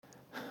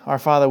Our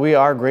Father, we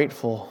are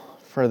grateful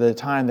for the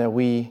time that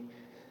we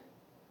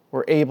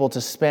were able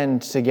to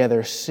spend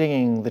together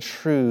singing the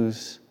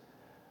truths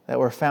that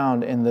were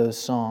found in those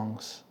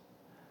songs.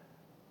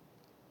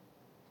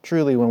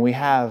 Truly, when we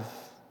have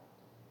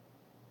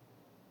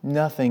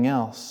nothing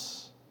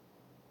else,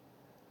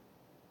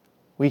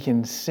 we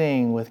can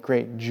sing with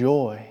great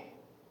joy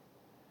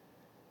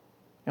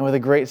and with a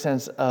great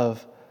sense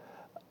of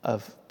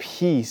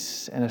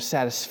peace and of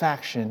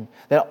satisfaction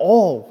that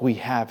all we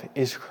have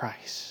is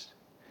Christ.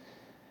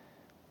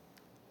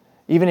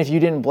 Even if you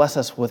didn't bless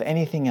us with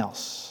anything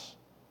else,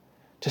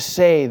 to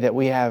say that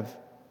we have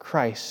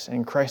Christ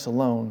and Christ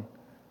alone,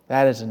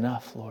 that is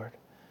enough, Lord.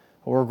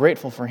 We're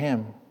grateful for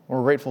Him.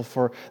 We're grateful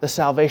for the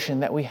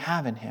salvation that we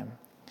have in Him.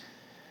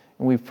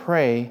 And we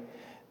pray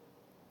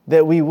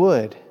that we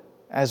would,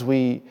 as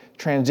we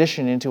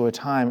transition into a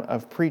time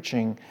of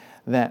preaching,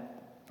 that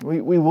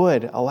we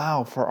would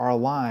allow for our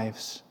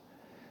lives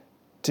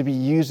to be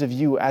used of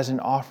You as an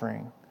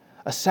offering,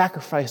 a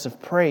sacrifice of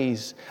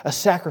praise, a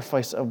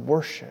sacrifice of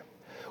worship.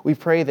 We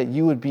pray that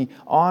You would be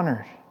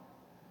honored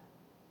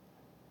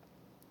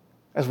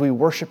as we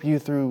worship You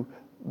through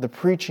the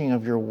preaching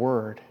of Your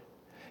word.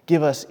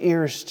 Give us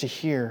ears to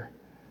hear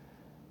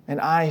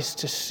and eyes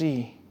to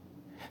see.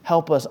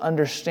 Help us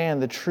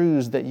understand the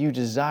truths that You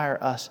desire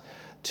us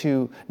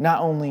to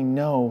not only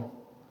know,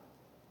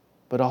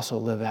 but also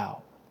live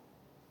out.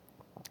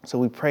 So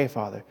we pray,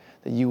 Father,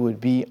 that You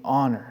would be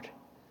honored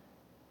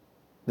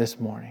this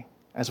morning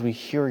as we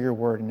hear Your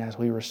word and as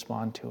we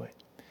respond to it.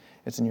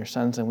 It's in Your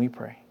Son's name we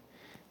pray.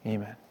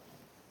 Amen.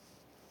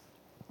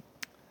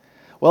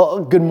 Well,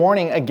 good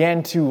morning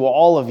again to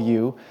all of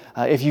you.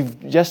 If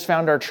you've just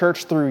found our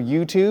church through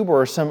YouTube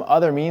or some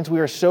other means, we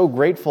are so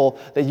grateful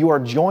that you are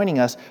joining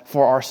us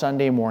for our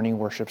Sunday morning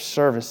worship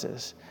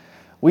services.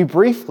 We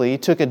briefly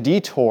took a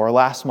detour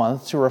last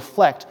month to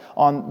reflect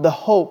on the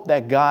hope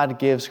that God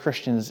gives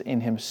Christians in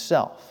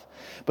Himself.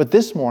 But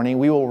this morning,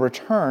 we will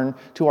return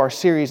to our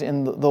series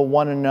in the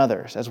one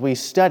another's as we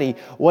study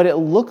what it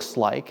looks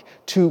like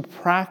to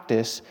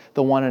practice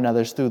the one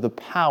another's through the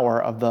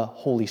power of the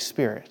Holy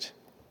Spirit.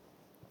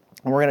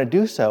 And we're going to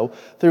do so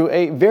through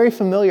a very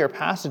familiar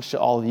passage to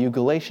all of you,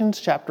 Galatians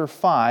chapter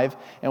 5,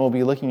 and we'll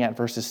be looking at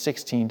verses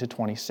 16 to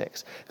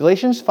 26.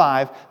 Galatians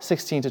 5,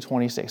 16 to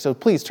 26. So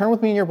please turn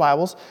with me in your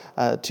Bibles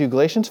to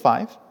Galatians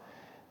 5,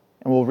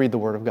 and we'll read the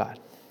Word of God.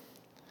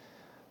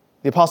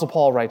 The Apostle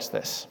Paul writes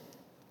this,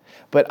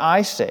 "But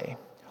I say,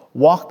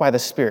 walk by the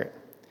Spirit,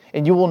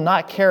 and you will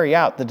not carry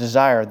out the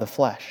desire of the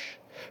flesh.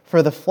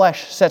 For the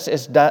flesh sets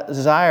its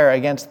desire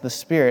against the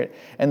Spirit,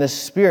 and the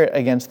Spirit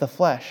against the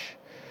flesh.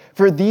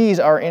 For these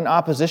are in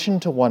opposition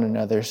to one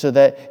another, so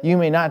that you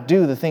may not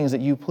do the things that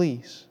you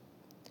please.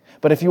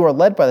 But if you are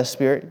led by the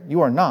Spirit,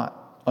 you are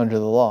not under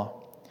the law.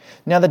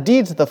 Now the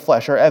deeds of the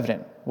flesh are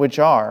evident, which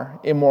are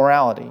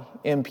immorality,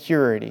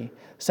 impurity,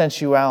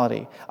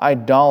 sensuality,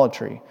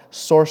 idolatry,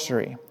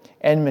 sorcery,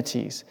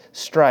 enmities,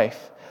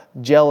 strife,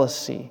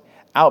 jealousy,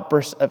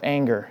 outbursts of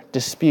anger,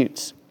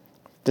 disputes,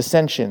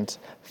 dissensions,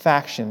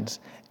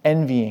 factions,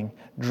 envying,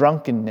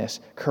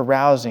 drunkenness,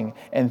 carousing,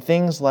 and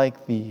things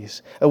like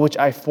these, of which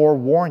I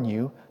forewarn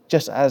you,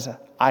 just as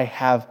I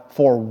have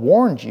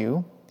forewarned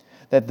you,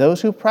 that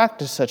those who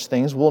practice such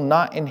things will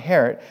not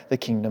inherit the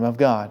kingdom of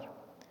God.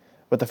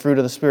 But the fruit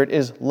of the Spirit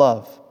is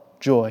love,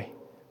 joy,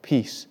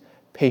 peace,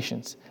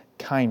 patience,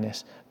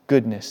 kindness,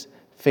 goodness,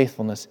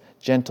 faithfulness,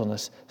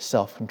 gentleness,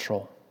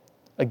 self-control.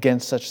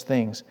 Against such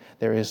things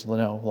there is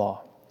no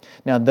law.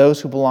 Now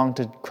those who belong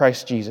to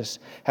Christ Jesus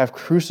have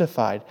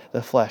crucified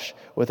the flesh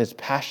with its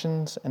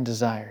passions and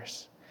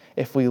desires.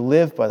 If we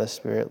live by the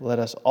Spirit, let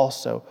us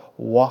also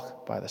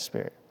walk by the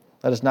Spirit.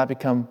 Let us not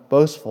become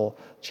boastful,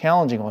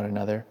 challenging one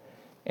another,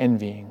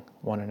 envying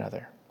one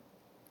another."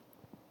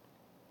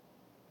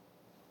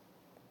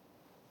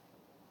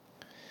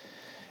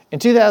 In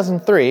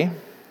 2003,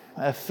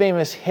 a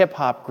famous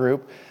hip-hop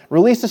group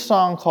released a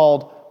song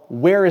called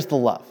 "Where is the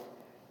Love?"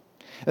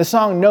 The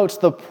song notes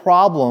the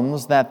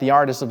problems that the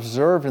artist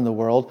observed in the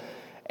world,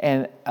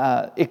 and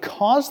it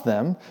caused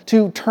them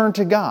to turn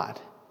to God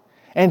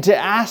and to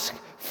ask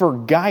for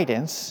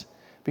guidance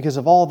because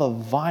of all the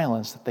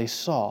violence that they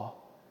saw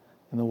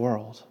in the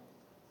world.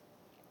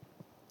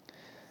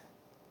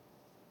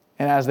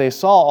 And as they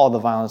saw all the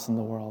violence in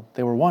the world,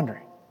 they were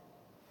wondering,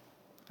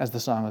 as the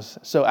song is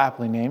so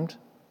aptly named,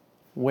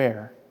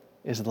 where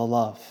is the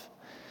love?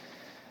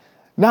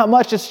 Not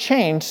much has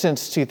changed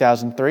since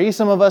 2003.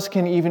 Some of us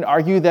can even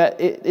argue that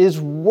it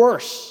is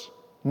worse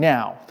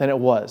now than it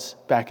was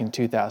back in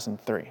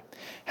 2003.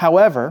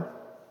 However,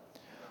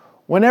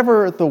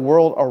 whenever the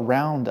world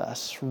around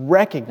us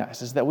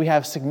recognizes that we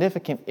have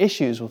significant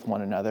issues with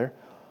one another,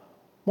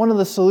 one of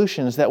the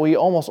solutions that we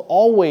almost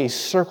always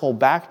circle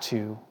back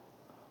to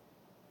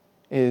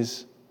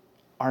is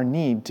our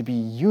need to be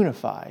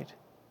unified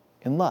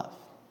in love.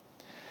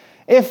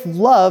 If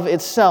love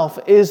itself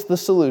is the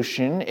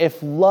solution,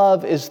 if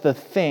love is the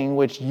thing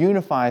which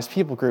unifies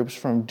people groups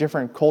from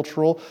different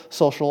cultural,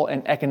 social,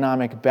 and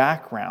economic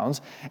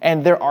backgrounds,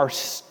 and there are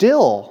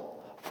still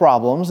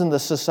problems in the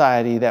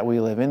society that we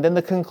live in, then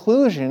the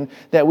conclusion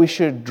that we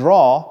should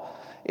draw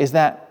is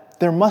that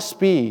there must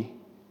be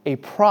a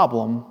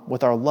problem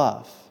with our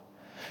love.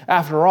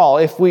 After all,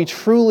 if we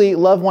truly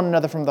love one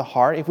another from the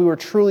heart, if we were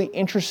truly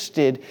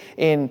interested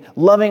in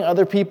loving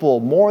other people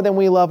more than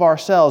we love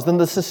ourselves, then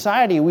the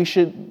society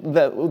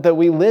that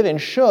we live in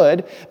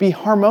should be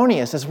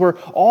harmonious, as we're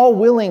all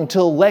willing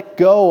to let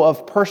go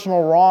of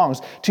personal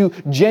wrongs, to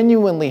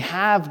genuinely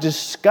have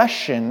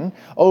discussion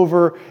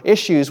over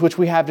issues which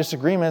we have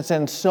disagreements,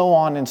 and so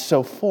on and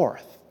so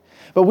forth.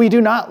 But we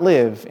do not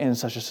live in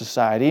such a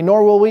society,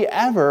 nor will we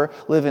ever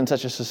live in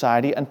such a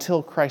society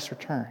until Christ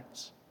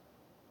returns.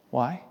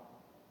 Why?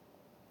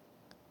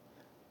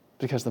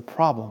 Because the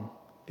problem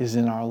is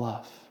in our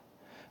love.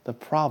 The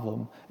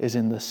problem is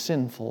in the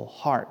sinful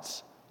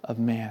hearts of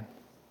man.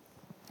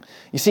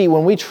 You see,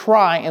 when we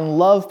try and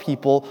love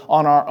people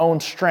on our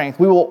own strength,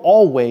 we will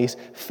always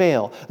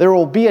fail. There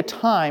will be a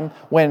time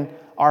when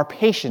our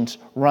patience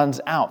runs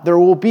out. There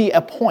will be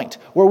a point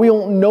where we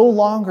will no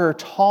longer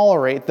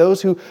tolerate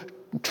those who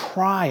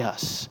try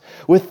us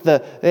with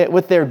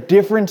their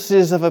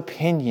differences of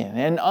opinion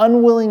and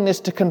unwillingness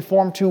to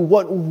conform to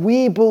what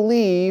we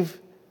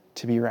believe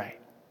to be right.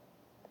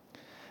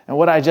 And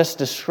what I just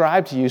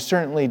described to you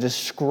certainly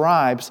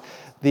describes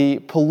the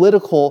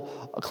political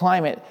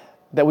climate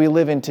that we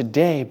live in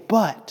today,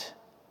 but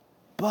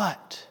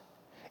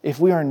if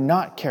we are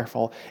not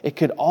careful, it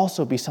could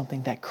also be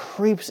something that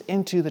creeps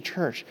into the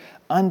church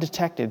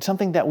undetected,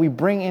 something that we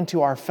bring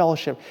into our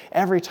fellowship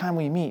every time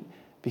we meet,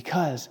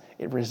 because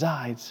it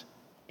resides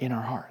in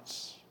our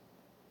hearts.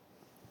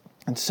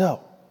 And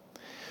so,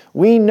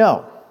 we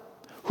know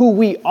who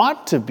we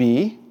ought to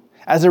be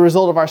as a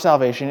result of our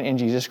salvation in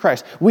Jesus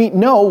Christ. We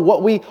know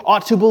what we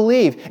ought to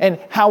believe and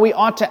how we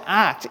ought to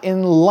act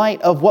in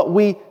light of what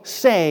we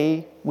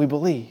say we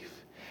believe.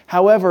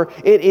 However,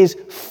 it is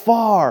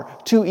far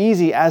too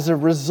easy as a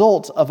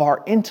result of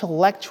our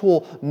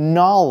intellectual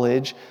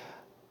knowledge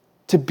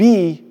to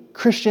be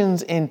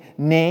Christians in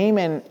name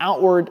and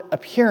outward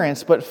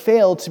appearance, but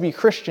fail to be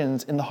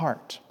Christians in the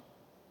heart.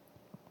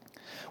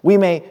 We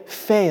may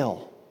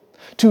fail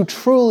to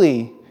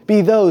truly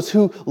be those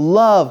who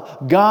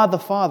love God the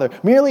Father,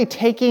 merely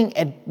taking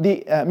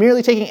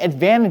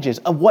advantages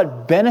of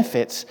what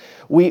benefits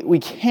we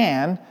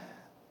can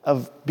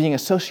of being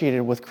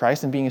associated with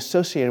Christ and being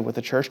associated with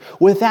the church,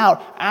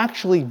 without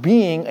actually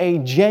being a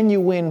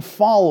genuine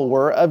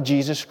follower of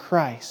Jesus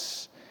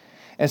Christ.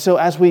 And so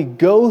as we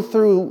go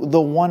through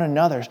the one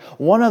another's,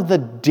 one of the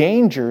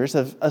dangers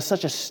of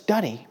such a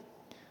study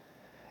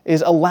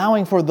is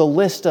allowing for the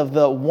list of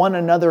the one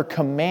another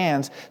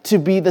commands to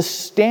be the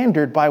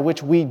standard by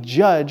which we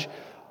judge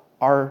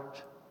our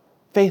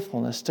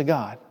faithfulness to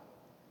God.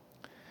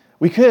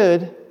 We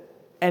could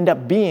end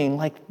up being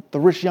like the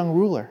rich young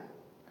ruler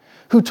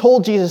who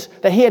told Jesus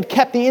that he had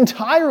kept the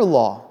entire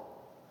law,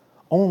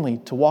 only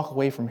to walk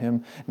away from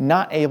him,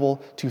 not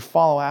able to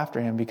follow after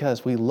him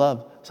because we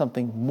love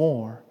something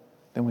more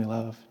than we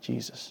love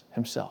Jesus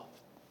himself.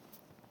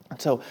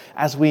 And so,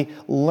 as we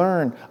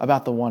learn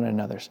about the one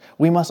another's,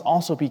 we must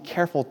also be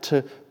careful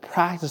to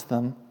practice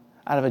them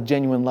out of a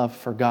genuine love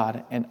for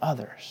God and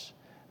others,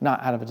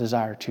 not out of a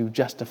desire to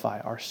justify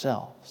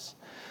ourselves.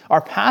 Our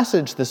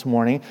passage this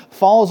morning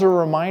follows a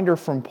reminder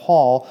from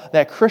Paul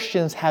that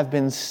Christians have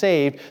been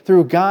saved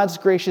through God's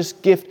gracious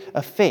gift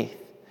of faith,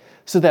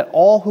 so that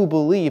all who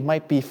believe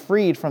might be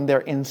freed from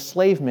their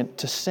enslavement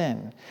to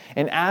sin.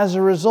 And as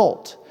a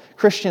result,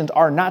 Christians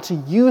are not to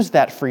use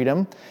that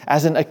freedom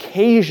as an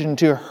occasion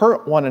to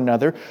hurt one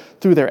another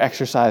through their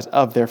exercise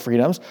of their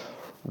freedoms.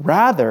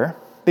 Rather,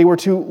 they were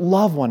to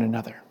love one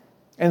another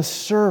and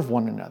serve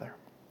one another.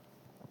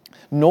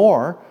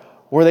 Nor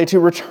were they to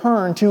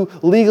return to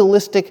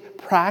legalistic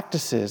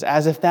practices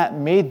as if that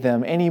made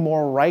them any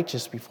more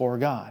righteous before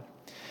God.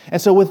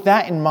 And so with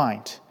that in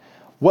mind,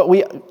 what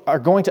we are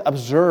going to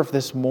observe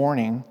this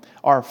morning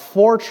are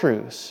four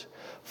truths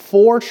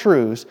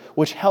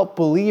which help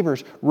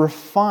believers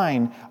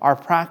refine our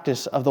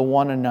practice of the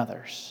one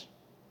another's.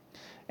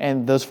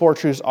 And those four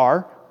truths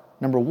are,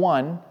 number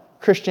one,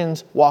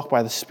 Christians walk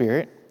by the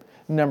Spirit.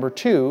 Number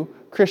two,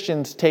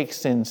 Christians take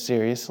sin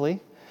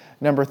seriously.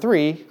 Number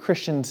three,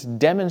 Christians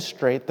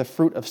demonstrate the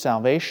fruit of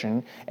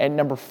salvation. And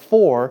number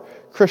four,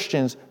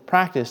 Christians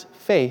practice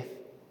faith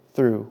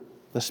through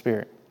the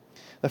Spirit.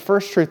 The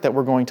first truth that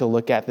we're going to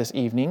look at this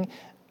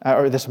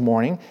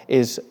morning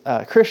is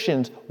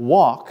Christians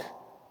walk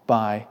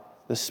by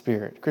the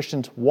Spirit.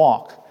 Christians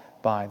walk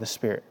by the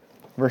Spirit.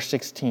 Verse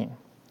 16.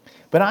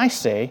 But I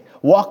say,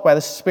 walk by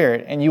the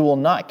Spirit, and you will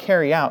not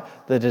carry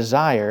out the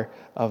desire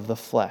of the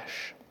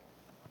flesh.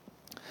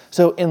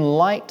 So in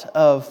light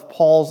of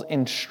Paul's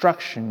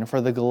instruction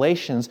for the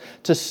Galatians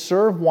to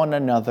serve one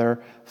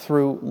another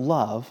through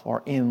love,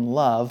 or in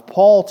love,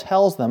 Paul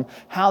tells them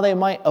how they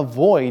might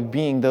avoid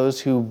being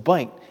those who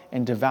bite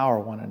and devour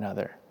one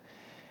another.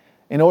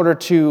 In order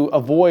to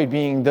avoid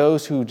being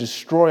those who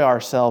destroy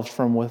ourselves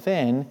from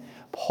within,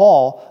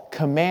 Paul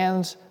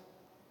commands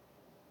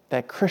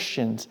that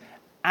Christians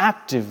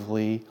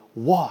actively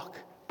walk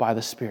by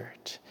the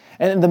Spirit.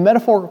 And the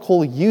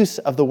metaphorical use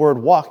of the word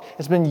walk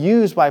has been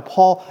used by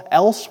Paul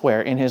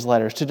elsewhere in his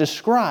letters to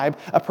describe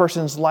a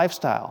person's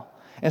lifestyle.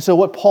 And so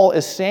what Paul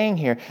is saying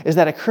here is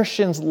that a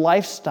Christian's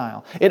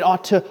lifestyle, it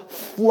ought to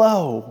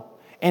flow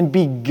and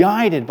be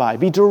guided by,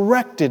 be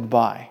directed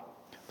by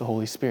the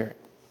Holy Spirit.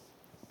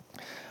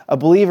 A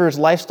believer's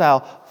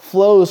lifestyle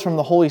flows from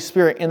the Holy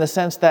Spirit in the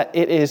sense that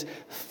it is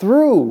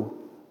through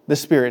the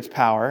Spirit's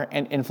power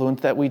and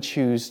influence that we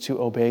choose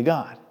to obey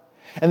God.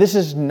 And this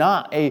is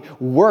not a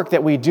work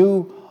that we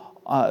do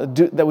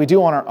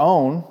on our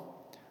own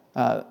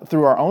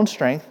through our own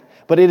strength,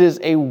 but it is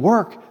a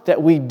work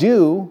that we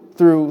do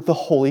through the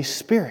Holy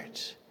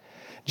Spirit.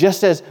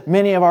 Just as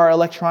many of our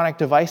electronic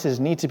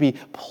devices need to be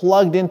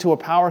plugged into a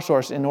power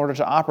source in order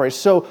to operate,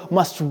 so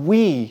must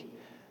we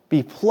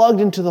be plugged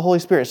into the Holy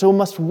Spirit. So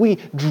must we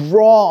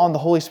draw on the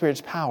Holy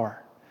Spirit's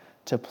power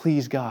to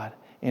please God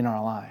in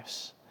our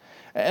lives.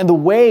 And the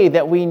way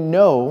that we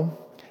know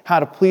how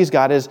to please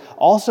God is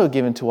also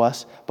given to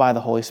us by the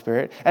Holy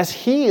Spirit, as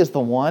He is the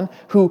one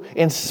who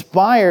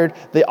inspired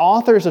the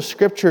authors of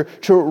Scripture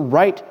to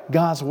write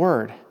God's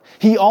Word.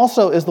 He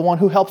also is the one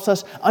who helps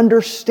us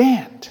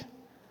understand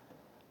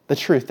the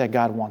truth that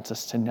God wants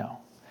us to know.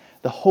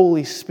 The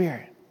Holy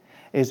Spirit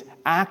is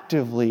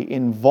actively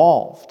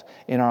involved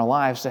in our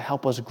lives to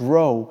help us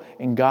grow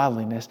in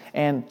godliness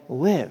and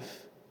live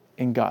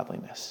in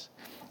godliness.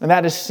 And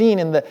that is seen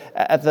in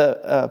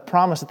the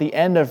promise at the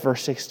end of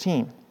verse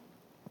 16.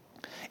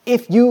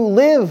 If you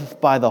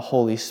live by the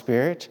Holy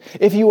Spirit,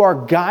 if you are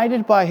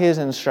guided by His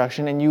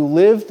instruction and you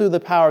live through the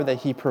power that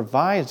He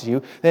provides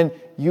you, then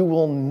you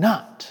will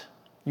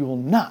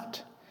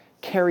not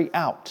carry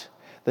out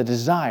the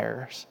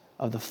desires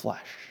of the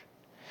flesh.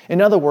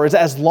 In other words,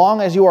 as long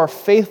as you are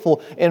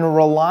faithful in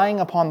relying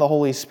upon the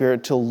Holy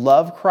Spirit to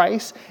love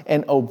Christ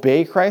and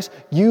obey Christ,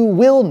 you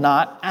will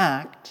not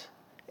act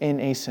in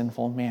a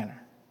sinful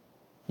manner.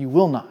 You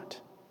will not.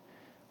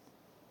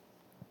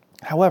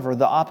 However,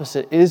 the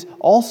opposite is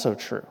also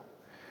true.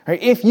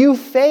 Right? If you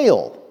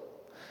fail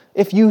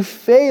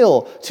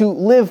to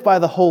live by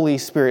the Holy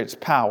Spirit's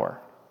power,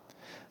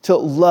 to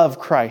love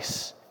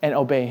Christ and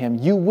obey Him,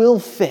 you will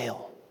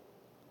fail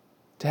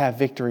to have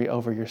victory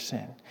over your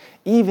sin.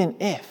 Even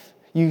if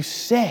you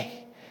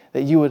say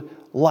that you would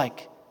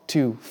like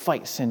to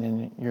fight sin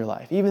in your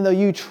life, even though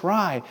you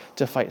try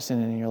to fight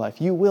sin in your life,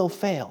 you will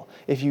fail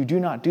if you do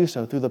not do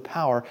so through the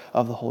power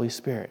of the Holy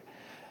Spirit.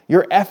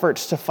 Your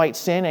efforts to fight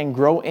sin and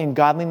grow in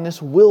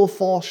godliness will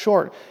fall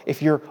short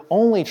if you're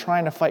only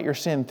trying to fight your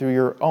sin through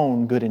your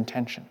own good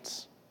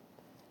intentions.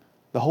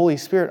 The Holy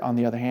Spirit, on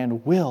the other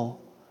hand, will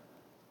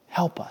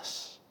help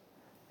us.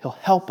 He'll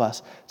help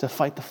us to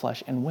fight the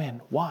flesh and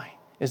win. Why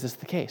is this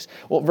the case?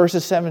 Well,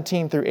 verses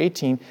 17 through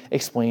 18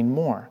 explain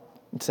more.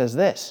 It says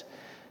this: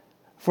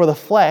 "For the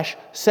flesh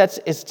sets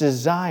its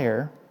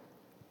desire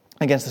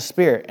against the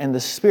Spirit, and the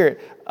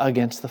Spirit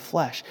against the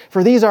flesh.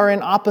 For these are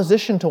in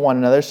opposition to one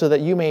another, so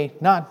that you may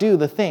not do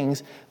the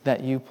things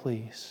that you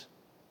please.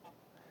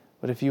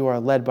 But if you are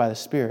led by the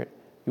Spirit,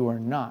 you are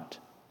not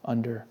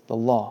under the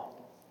law."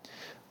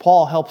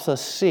 Paul helps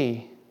us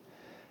see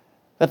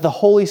that the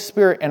Holy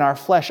Spirit and our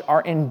flesh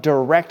are in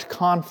direct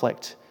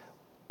conflict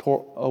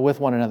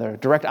with one another,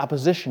 direct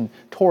opposition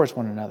towards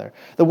one another.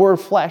 The word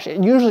flesh,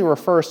 it usually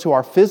refers to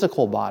our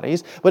physical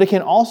bodies, but it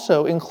can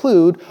also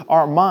include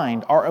our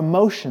mind, our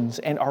emotions,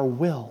 and our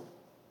will.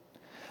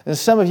 And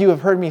some of you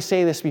have heard me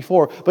say this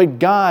before, but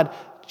God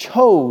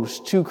chose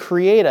to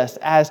create us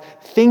as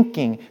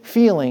thinking,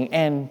 feeling,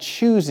 and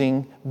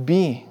choosing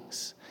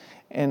beings.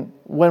 And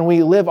when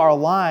we live our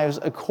lives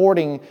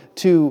according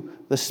to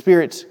the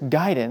Spirit's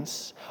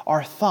guidance,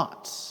 our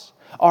thoughts,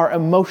 our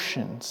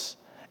emotions,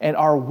 and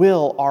our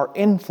will are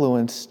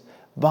influenced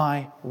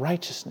by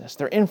righteousness.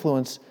 They're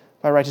influenced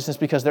by righteousness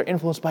because they're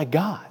influenced by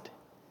God.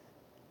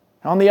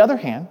 On the other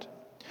hand,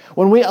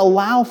 when we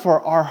allow for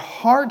our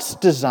heart's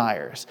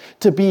desires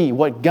to be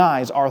what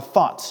guides our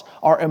thoughts,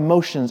 our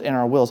emotions, and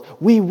our wills,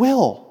 we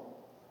will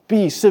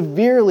be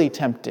severely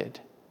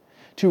tempted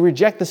to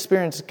reject the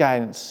Spirit's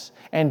guidance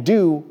and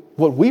do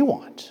what we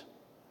want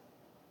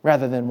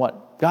rather than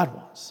what God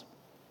wants.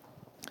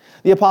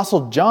 The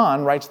Apostle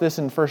John writes this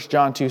in 1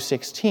 John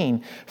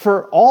 2:16,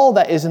 "For all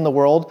that is in the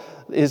world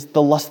is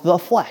the lust of the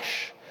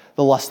flesh,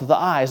 the lust of the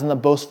eyes, and the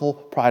boastful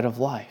pride of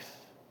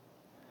life."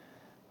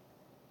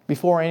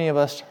 Before any of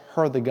us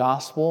heard the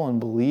gospel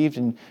and believed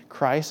in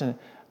Christ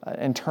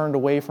and turned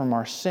away from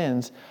our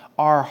sins,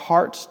 our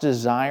heart's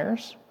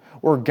desires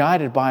were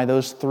guided by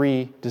those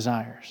three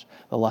desires: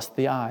 the lust of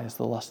the eyes,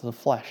 the lust of the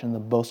flesh, and the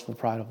boastful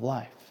pride of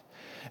life.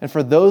 And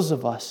for those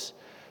of us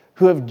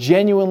who have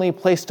genuinely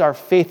placed our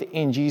faith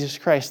in Jesus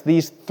Christ,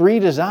 these three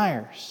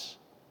desires,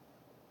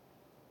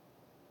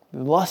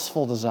 the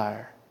lustful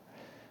desire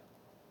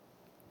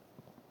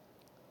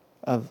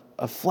of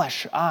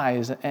flesh,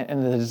 eyes,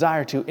 and the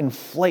desire to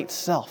inflate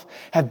self,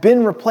 have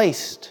been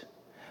replaced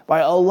by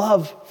a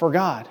love for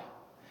God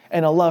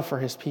and a love for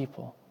His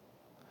people.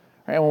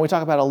 Right? And when we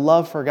talk about a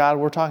love for God,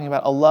 we're talking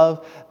about a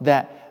love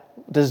that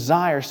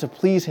desires to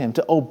please Him,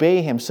 to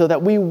obey Him, so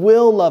that we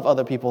will love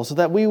other people, so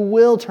that we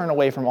will turn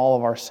away from all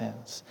of our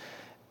sins.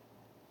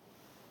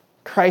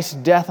 Christ's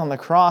death on the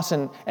cross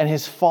and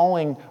His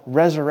following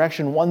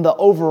resurrection won the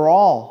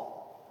overall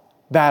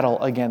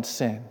battle against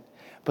sin.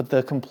 But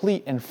the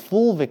complete and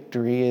full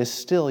victory is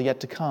still yet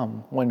to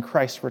come when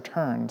Christ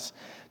returns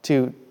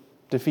to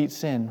defeat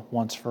sin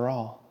once for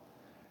all.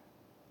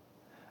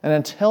 And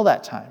until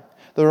that time,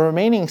 the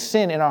remaining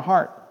sin in our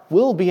heart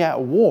will be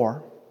at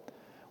war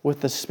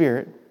with the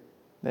Spirit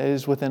that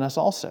is within us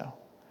also.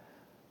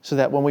 So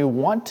that when we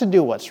want to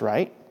do what's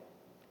right,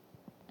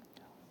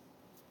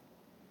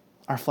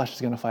 our flesh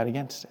is going to fight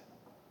against it.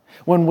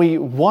 When we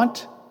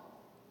want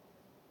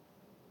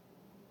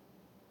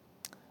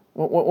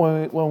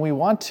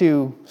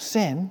to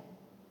sin,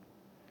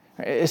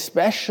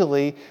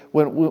 especially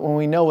when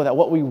we know that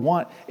what we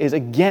want is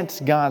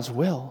against God's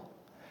will,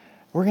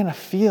 we're going to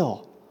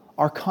feel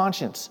our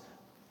conscience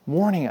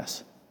warning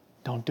us,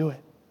 don't do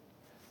it.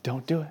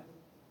 Don't do it.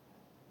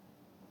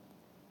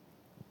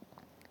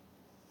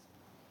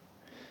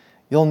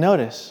 You'll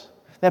notice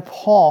that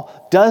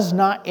Paul does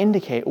not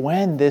indicate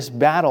when this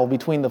battle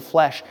between the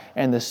flesh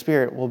and the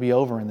Spirit will be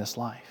over in this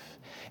life.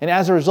 And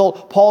as a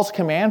result, Paul's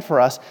command for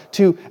us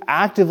to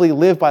actively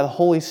live by the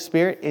Holy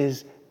Spirit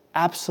is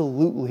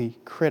absolutely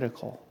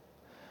critical.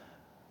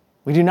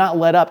 We do not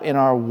let up in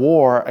our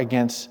war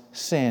against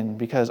sin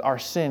because our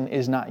sin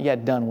is not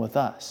yet done with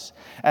us.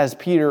 As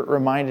Peter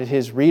reminded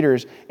his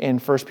readers in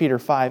 1 Peter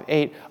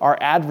 5:8, our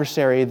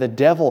adversary, the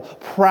devil,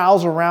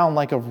 prowls around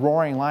like a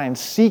roaring lion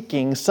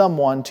seeking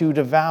someone to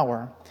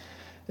devour.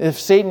 If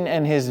Satan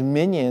and his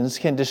minions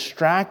can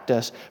distract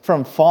us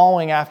from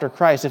following after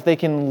Christ, if they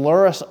can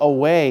lure us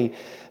away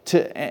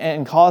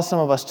and cause some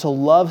of us to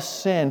love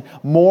sin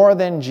more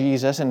than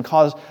Jesus and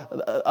cause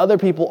other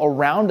people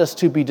around us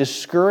to be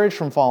discouraged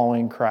from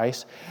following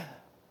Christ,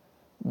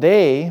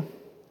 they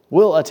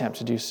will attempt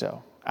to do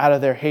so out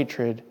of their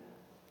hatred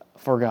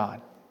for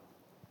God.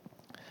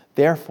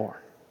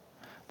 Therefore,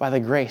 by the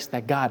grace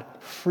that God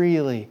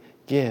freely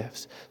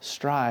gives,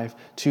 strive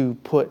to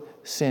put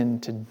sin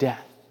to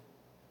death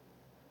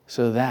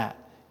so that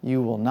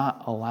you will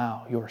not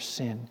allow your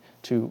sin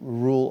to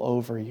rule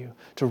over you,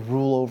 to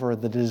rule over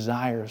the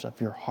desires of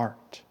your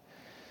heart.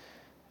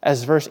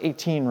 As verse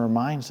 18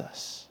 reminds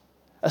us,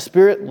 a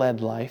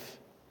Spirit-led life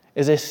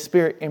is a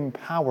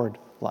Spirit-empowered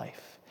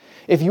life.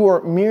 If you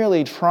are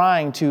merely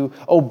trying to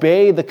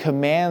obey the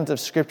commands of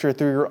Scripture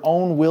through your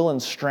own will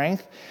and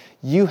strength,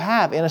 you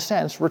have, in a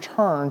sense,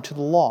 returned to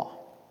the law.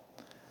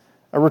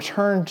 A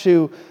return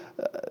to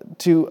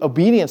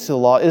obedience to the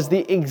law is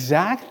the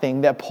exact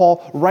thing that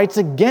Paul writes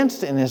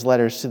against in his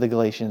letters to the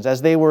Galatians,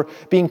 as they were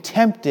being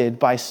tempted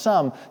by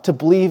some to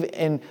believe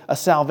in a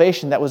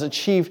salvation that was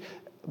achieved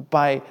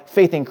by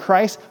faith in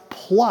Christ,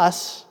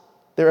 plus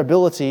their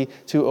ability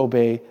to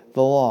obey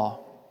the law.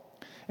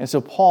 And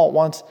so Paul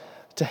wants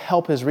to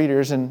help his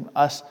readers and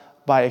us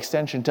by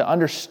extension to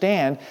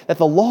understand that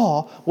the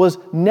law was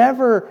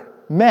never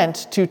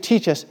meant to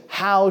teach us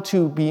how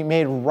to be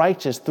made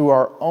righteous through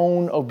our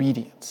own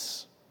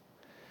obedience.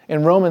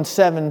 In Romans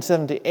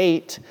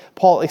 7:7-8,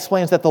 Paul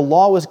explains that the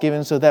law was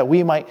given so that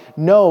we might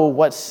know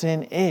what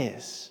sin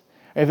is.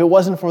 If it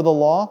wasn't for the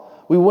law,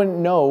 we wouldn't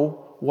know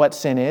what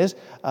sin is.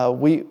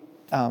 We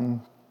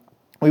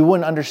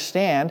wouldn't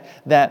understand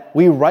that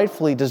we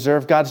rightfully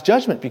deserve God's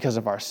judgment because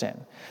of our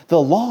sin.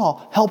 The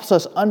law helps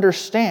us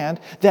understand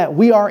that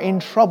we are in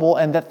trouble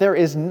and that there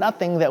is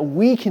nothing that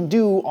we can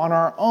do on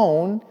our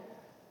own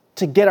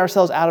to get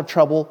ourselves out of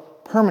trouble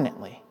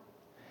permanently.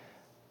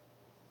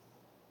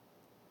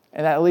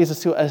 And that leads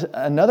us to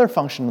another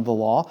function of the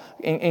law.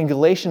 In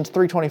Galatians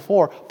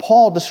 3:24,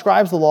 Paul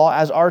describes the law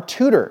as our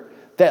tutor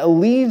that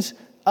leads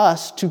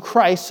us to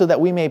Christ so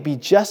that we may be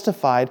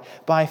justified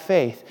by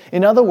faith.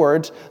 In other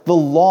words, the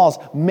laws,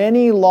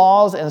 many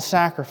laws and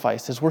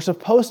sacrifices, were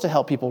supposed to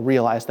help people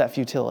realize that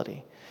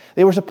futility.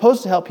 They were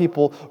supposed to help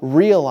people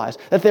realize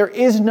that there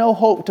is no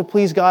hope to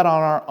please God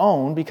on our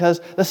own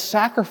because the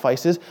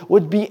sacrifices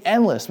would be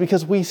endless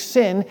because we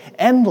sin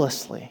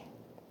endlessly.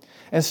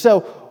 And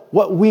so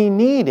what we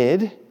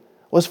needed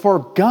was for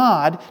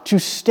God to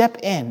step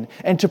in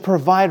and to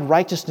provide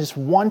righteousness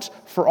once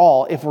for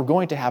all if we're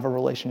going to have a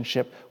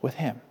relationship with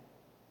Him.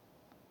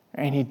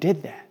 And He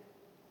did that.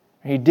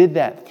 He did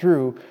that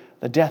through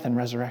the death and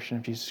resurrection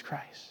of Jesus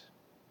Christ.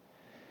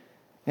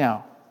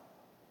 Now,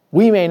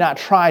 we may not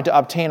try to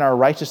obtain our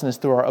righteousness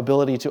through our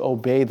ability to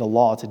obey the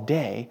law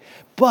today,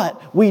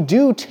 but we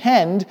do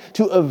tend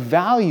to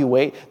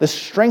evaluate the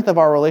strength of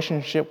our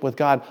relationship with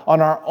God on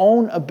our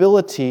own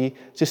ability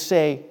to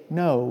say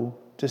no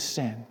to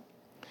sin.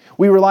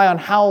 We rely on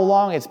how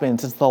long it's been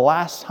since the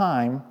last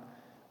time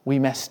we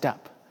messed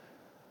up.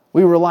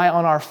 We rely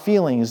on our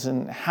feelings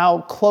and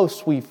how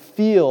close we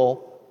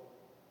feel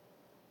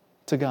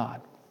to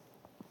God.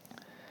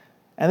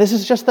 And this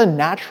is just the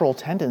natural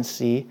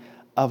tendency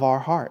of our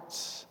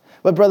hearts.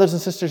 But brothers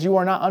and sisters, you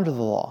are not under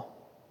the law.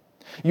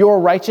 Your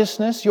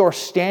righteousness, your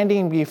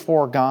standing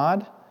before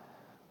God,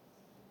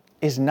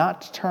 is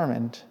not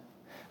determined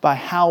by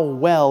how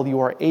well you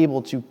are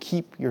able to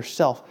keep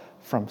yourself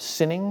from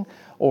sinning,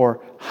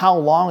 or how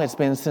long it's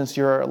been since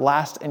your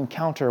last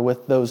encounter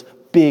with those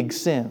big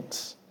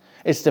sins.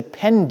 It's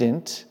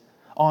dependent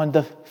on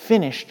the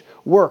finished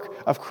work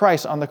of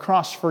Christ on the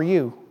cross for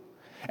you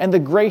and the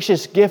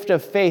gracious gift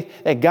of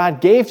faith that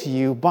God gave to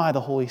you by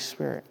the Holy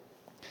Spirit.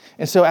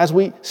 And so as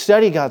we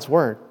study God's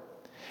Word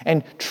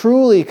and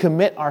truly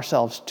commit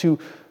ourselves to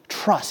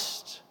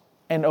trust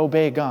and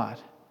obey God,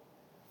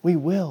 we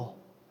will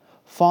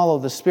follow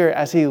the Spirit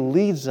as He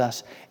leads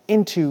us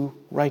into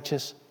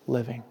righteous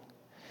living.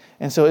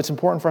 And so it's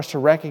important for us to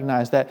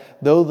recognize that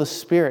though the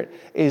Spirit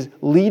is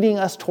leading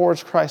us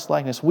towards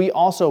Christ-likeness, we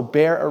also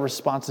bear a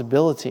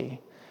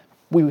responsibility.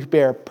 We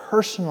bear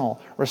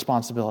personal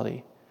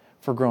responsibility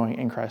for growing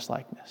in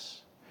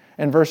Christ-likeness.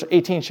 And verse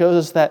 18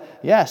 shows us that,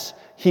 yes,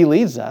 He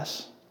leads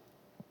us.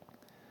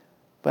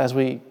 But as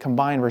we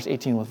combine verse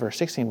 18 with verse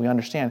 16, we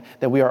understand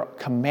that we are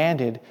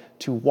commanded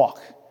to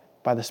walk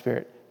by the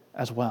Spirit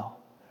as well.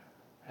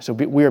 So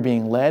we are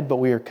being led, but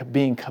we are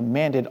being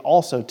commanded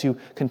also to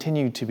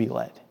continue to be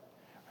led.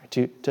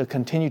 To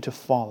continue to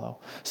follow.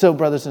 So,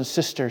 brothers and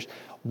sisters,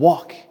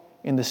 walk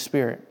in the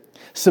Spirit.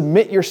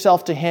 Submit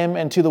yourself to Him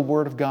and to the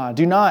Word of God.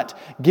 Do not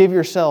give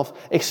yourself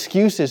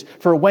excuses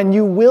for when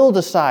you will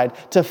decide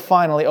to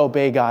finally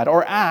obey God,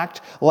 or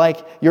act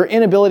like your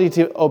inability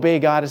to obey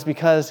God is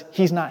because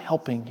He's not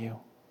helping you.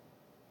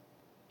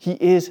 He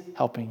is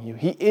helping you.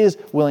 He is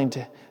willing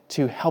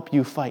to help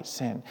you fight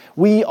sin.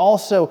 We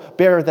also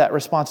bear that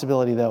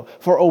responsibility, though,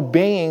 for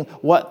obeying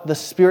what the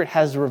Spirit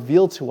has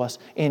revealed to us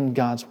in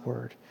God's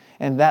Word.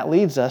 And that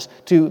leads us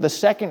to the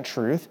second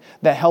truth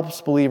that helps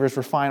believers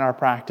refine our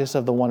practice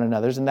of the one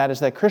another's, and that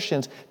is that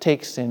Christians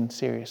take sin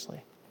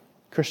seriously.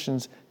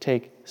 Christians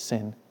take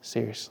sin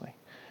seriously.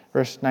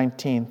 Verse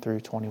 19 through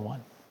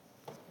 21.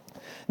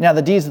 Now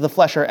the deeds of the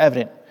flesh are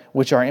evident,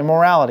 which are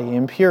immorality,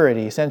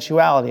 impurity,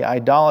 sensuality,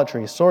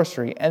 idolatry,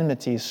 sorcery,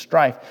 enmity,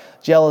 strife,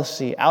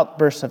 jealousy,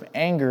 outbursts of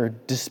anger,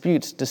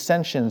 disputes,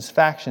 dissensions,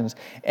 factions,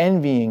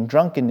 envying,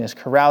 drunkenness,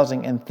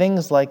 carousing, and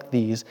things like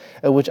these,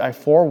 of which I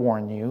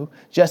forewarn you,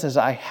 just as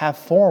I have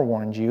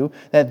forewarned you,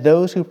 that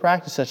those who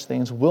practice such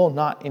things will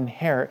not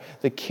inherit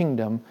the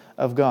kingdom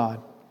of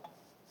God.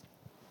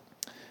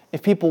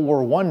 If people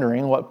were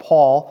wondering what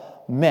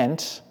Paul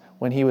meant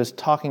when he was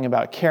talking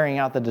about carrying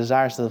out the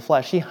desires of the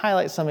flesh, he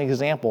highlights some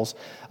examples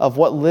of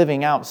what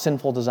living out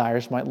sinful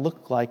desires might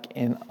look like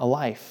in a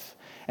life.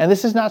 And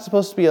this is not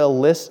supposed to be a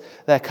list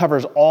that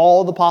covers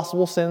all the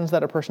possible sins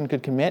that a person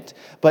could commit,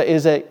 but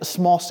is a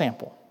small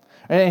sample.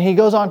 And he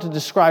goes on to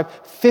describe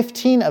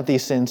 15 of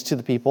these sins to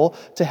the people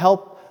to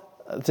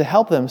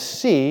help them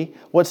see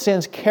what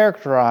sins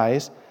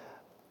characterize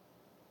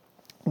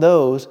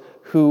those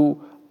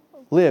who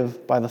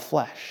live by the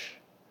flesh.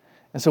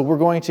 And so we're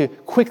going to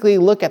quickly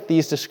look at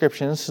these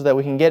descriptions so that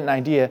we can get an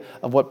idea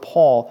of what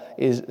Paul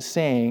is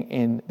saying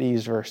in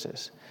these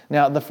verses.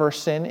 Now, the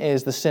first sin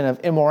is the sin of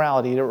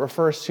immorality. It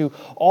refers to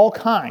all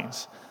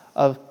kinds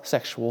of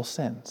sexual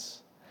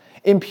sins.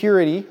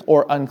 Impurity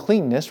or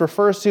uncleanness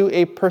refers to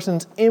a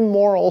person's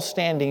immoral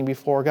standing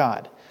before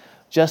God.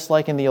 Just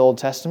like in the Old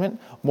Testament,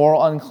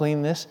 moral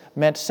uncleanness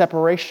meant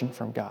separation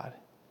from God.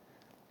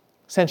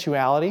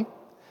 Sensuality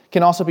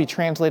can also be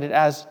translated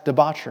as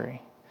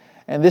debauchery.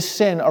 And this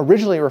sin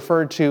originally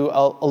referred to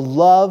a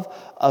love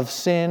of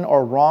sin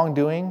or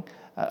wrongdoing,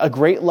 a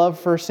great love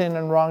for sin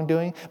and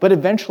wrongdoing, but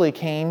eventually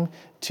came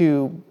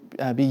to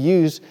be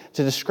used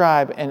to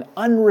describe an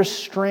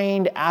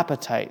unrestrained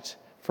appetite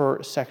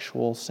for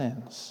sexual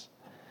sins.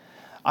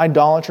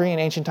 Idolatry in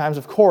ancient times,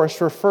 of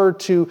course, referred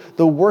to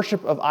the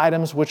worship of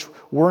items which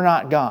were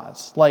not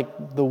gods,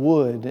 like the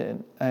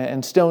wood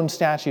and stone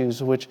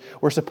statues which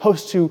were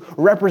supposed to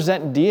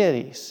represent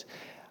deities.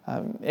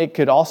 It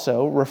could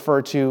also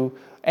refer to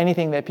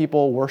anything that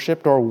people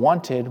worshipped or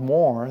wanted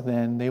more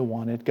than they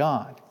wanted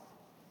God.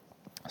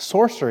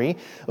 Sorcery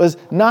was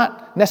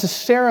not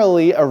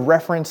necessarily a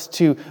reference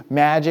to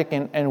magic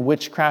and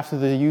witchcraft through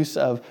the use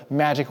of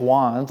magic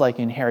wands like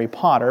in Harry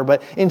Potter,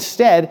 but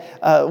instead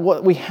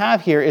what we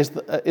have here is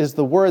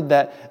the word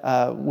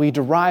that we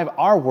derive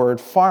our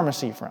word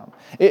pharmacy from.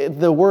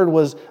 The word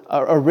was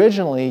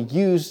originally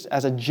used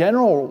as a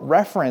general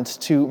reference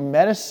to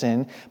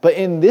medicine, but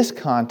in this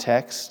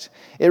context,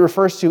 it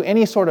refers to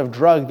any sort of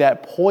drug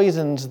that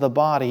poisons the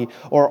body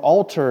or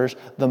alters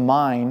the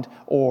mind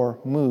or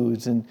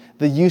moods. And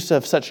the use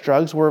of such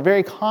drugs were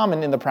very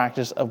common in the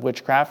practice of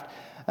witchcraft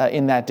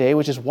in that day,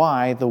 which is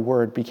why the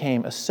word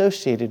became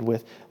associated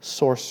with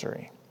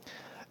sorcery.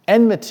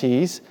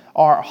 Enmities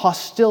are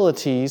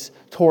hostilities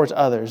towards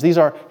others. These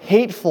are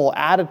hateful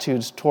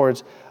attitudes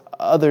towards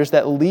others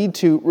that lead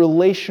to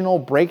relational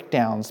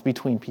breakdowns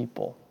between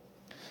people.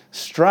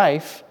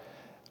 Strife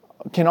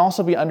can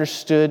also be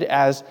understood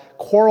as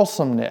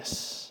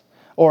quarrelsomeness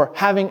or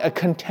having a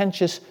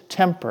contentious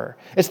temper.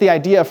 It's the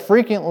idea of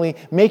frequently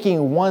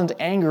making one's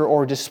anger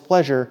or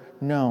displeasure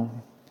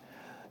known.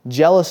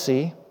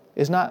 Jealousy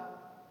is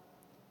not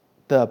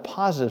the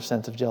positive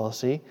sense of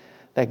jealousy,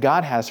 that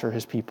God has for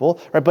his people,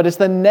 right? But it's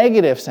the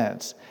negative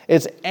sense.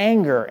 It's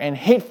anger and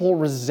hateful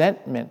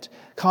resentment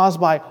caused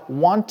by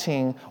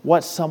wanting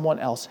what someone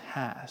else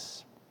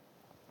has.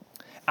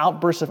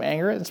 Outbursts of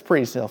anger, it's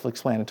pretty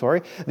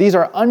self-explanatory. These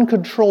are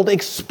uncontrolled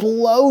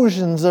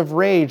explosions of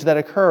rage that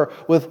occur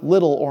with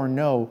little or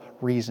no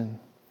reason.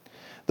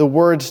 The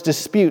words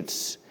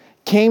disputes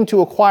came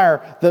to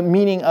acquire the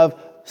meaning of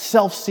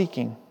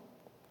self-seeking,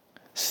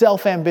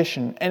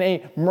 self-ambition, and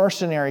a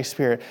mercenary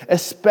spirit,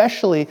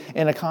 especially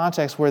in a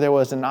context where there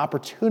was an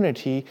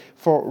opportunity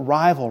for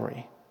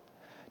rivalry.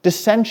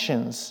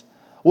 Dissensions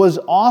was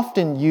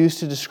often used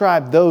to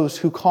describe those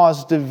who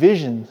caused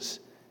divisions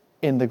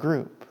in the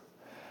group.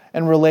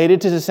 And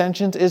related to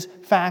dissensions is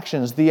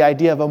factions, the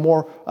idea of a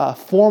more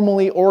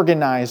formally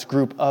organized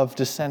group of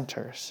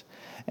dissenters.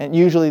 And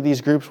usually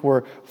these groups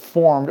were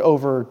formed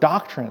over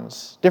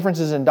doctrines,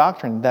 differences in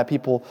doctrine that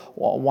people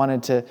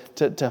wanted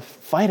to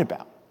fight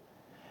about.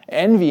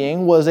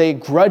 Envying was a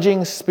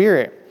grudging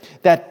spirit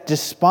that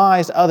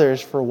despised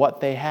others for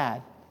what they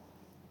had.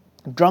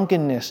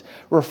 Drunkenness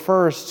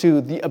refers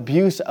to the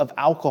abuse of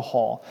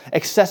alcohol,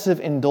 excessive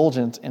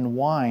indulgence in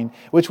wine,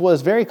 which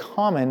was very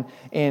common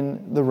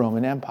in the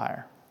Roman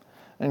Empire.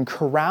 And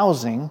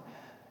carousing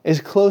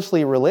is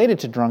closely related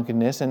to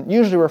drunkenness and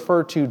usually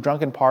referred to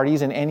drunken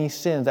parties and any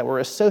sins that were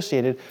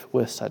associated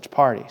with such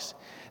parties.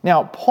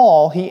 Now,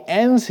 Paul, he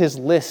ends his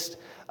list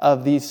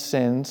of these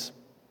sins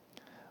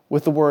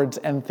with the words,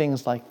 and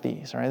things like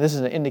these. All right? This is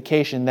an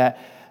indication that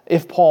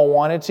if Paul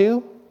wanted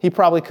to, he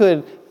probably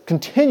could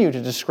continue to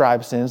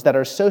describe sins that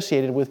are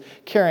associated with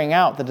carrying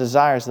out the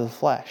desires of the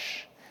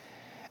flesh.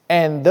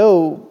 And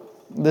though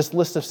this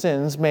list of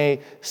sins may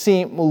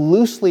seem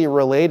loosely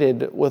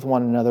related with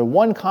one another,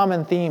 one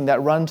common theme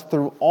that runs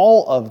through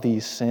all of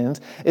these sins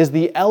is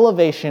the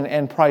elevation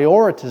and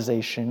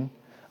prioritization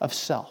of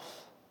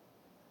self.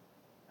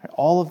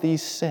 All of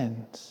these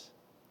sins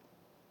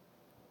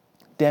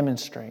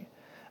demonstrate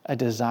a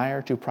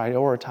desire to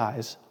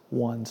prioritize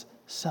one's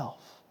self.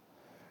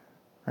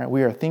 Right?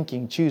 We are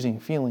thinking, choosing,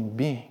 feeling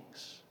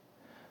beings.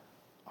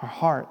 Our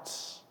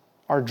hearts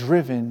are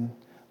driven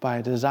by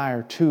a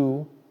desire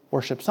to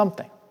worship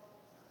something.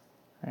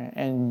 Right?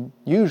 And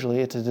usually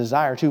it's a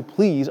desire to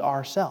please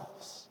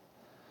ourselves.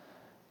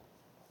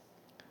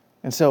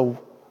 And so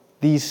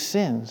these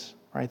sins,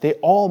 right, they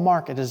all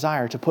mark a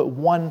desire to put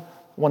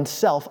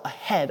oneself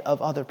ahead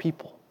of other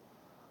people.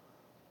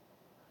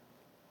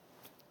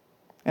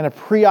 And a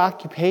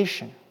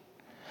preoccupation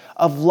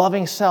of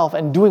loving self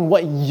and doing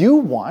what you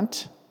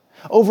want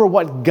over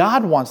what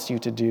God wants you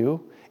to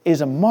do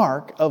is a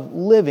mark of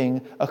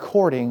living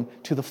according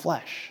to the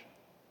flesh.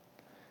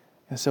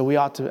 And so we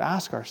ought to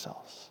ask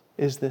ourselves,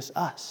 is this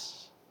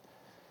us?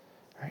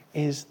 Right?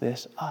 Is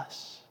this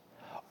us?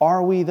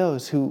 Are we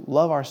those who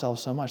love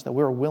ourselves so much that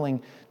we're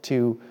willing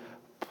to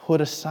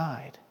put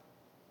aside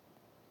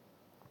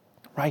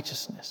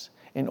righteousness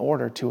in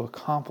order to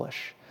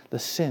accomplish the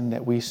sin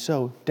that we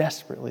so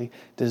desperately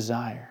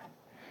desire?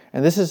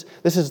 And this is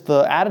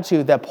the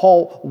attitude that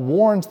Paul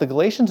warns the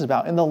Galatians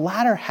about in the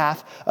latter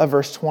half of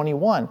verse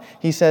 21.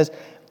 He says,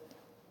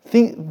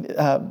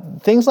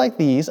 things like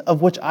these,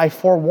 of which I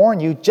forewarn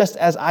you, just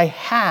as I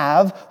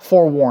have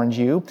forewarned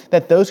you,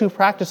 that those who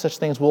practice such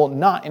things will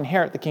not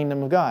inherit the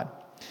kingdom of God.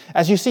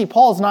 As you see,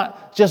 Paul is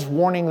not just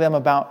warning them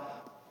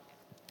about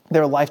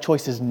their life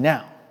choices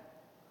now.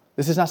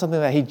 This is not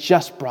something that he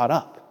just brought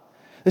up.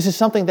 This is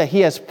something that he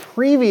has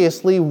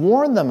previously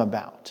warned them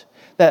about,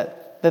 that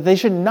they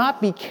should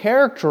not be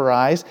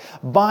characterized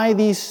by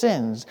these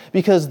sins,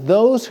 because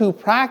those who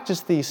practice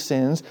these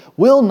sins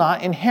will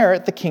not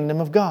inherit the kingdom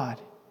of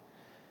God.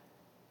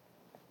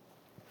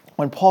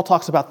 When Paul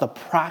talks about the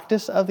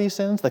practice of these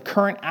sins, the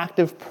current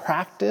active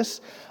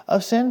practice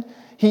of sin,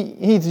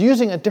 he's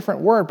using a different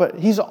word, but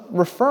he's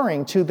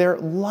referring to their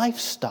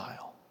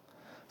lifestyle.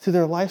 To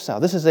their lifestyle.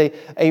 This is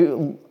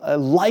a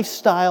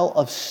lifestyle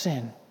of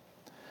sin.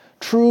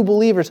 True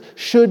believers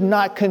should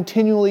not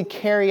continually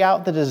carry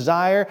out the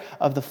desire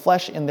of the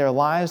flesh in their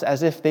lives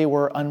as if they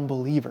were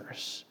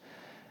unbelievers.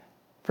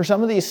 For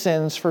some of these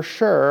sins, for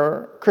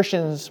sure,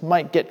 Christians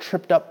might get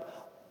tripped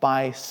up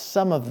by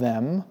some of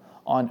them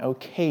on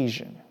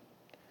occasion.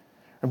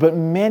 But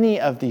many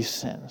of these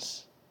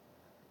sins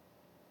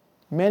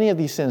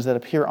that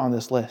appear on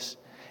this list,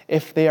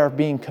 if they are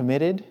being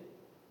committed,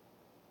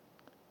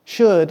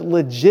 should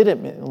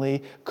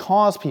legitimately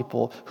cause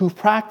people who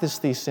practice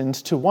these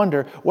sins to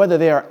wonder whether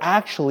they are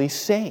actually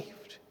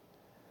saved.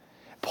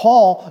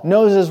 Paul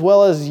knows as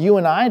well as you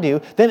and I do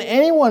that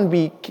anyone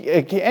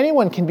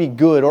can be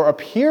good or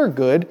appear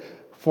good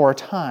for a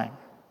time.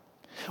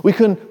 We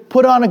can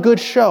put on a good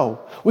show.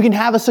 We can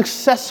have a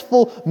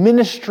successful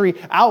ministry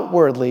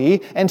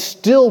outwardly and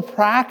still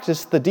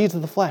practice the deeds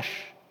of the flesh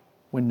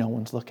when no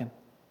one's looking.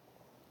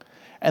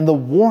 And the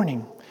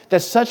warning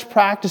that such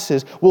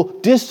practices will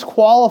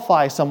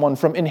disqualify someone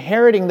from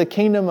inheriting the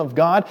kingdom of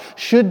God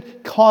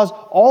should cause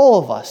all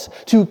of us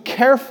to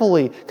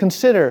carefully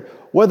consider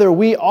whether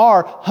we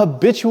are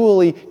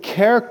habitually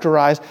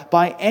characterized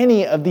by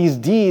any of these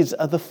deeds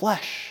of the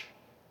flesh.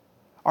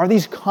 Are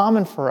these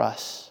common for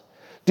us?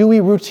 Do we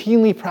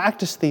routinely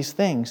practice these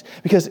things?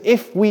 Because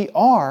if we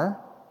are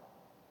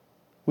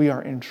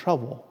in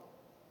trouble.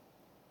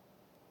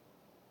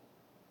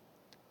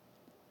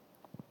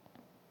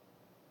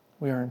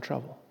 We are in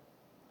trouble.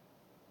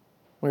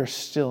 We are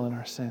still in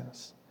our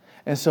sins.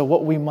 And so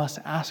what we must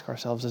ask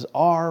ourselves is,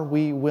 are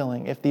we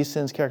willing, if these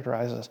sins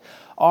characterize us,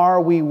 are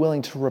we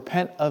willing to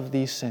repent of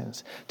these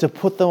sins, to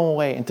put them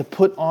away and to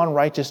put on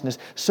righteousness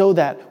so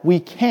that we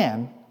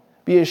can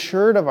be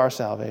assured of our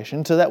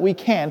salvation, so that we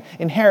can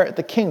inherit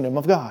the kingdom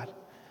of God?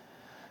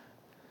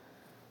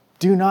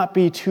 Do not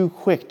be too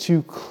quick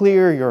to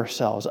clear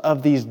yourselves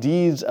of these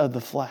deeds of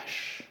the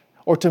flesh,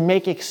 or to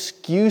make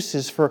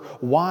excuses for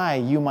why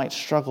you might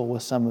struggle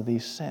with some of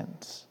these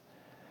sins.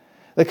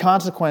 The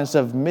consequence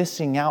of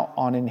missing out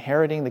on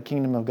inheriting the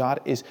kingdom of God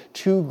is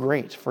too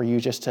great for you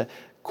just to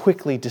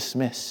quickly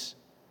dismiss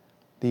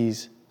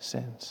these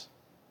sins.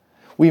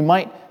 We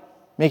might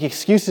make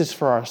excuses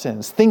for our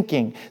sins,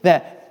 thinking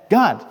that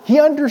God,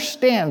 He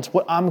understands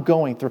what I'm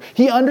going through.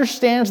 He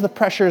understands the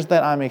pressures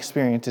that I'm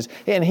experiencing,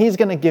 and He's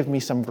going to give me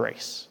some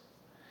grace.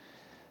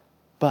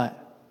 But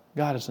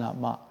God is not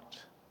mocked.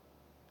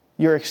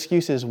 Your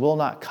excuses will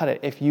not cut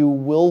it if you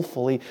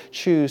willfully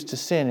choose to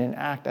sin and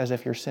act as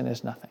if your sin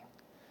is nothing.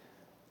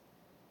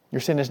 Your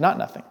sin is not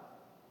nothing.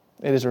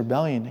 It is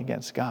rebellion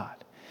against God.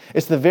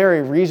 It's the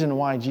very reason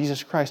why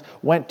Jesus Christ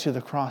went to the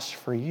cross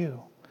for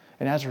you.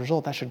 And as a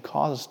result, that should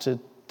cause us to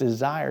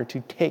desire to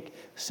take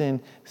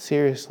sin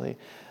seriously.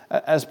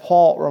 As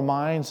Paul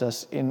reminds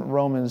us in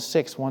Romans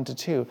 6,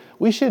 1-2,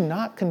 we should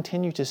not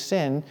continue to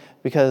sin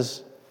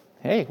because,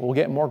 hey, we'll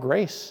get more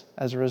grace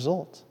as a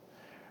result.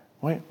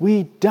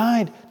 We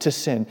died to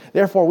sin.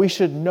 Therefore, we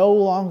should no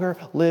longer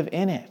live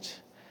in it.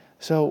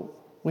 So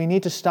we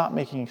need to stop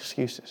making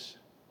excuses.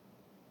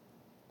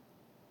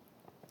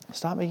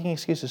 Stop making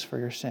excuses for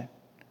your sin.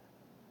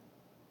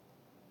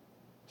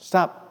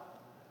 Stop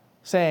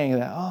saying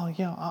that,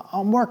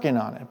 I'm working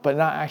on it, but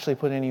not actually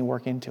put any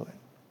work into it.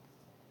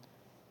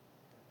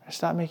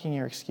 Stop making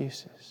your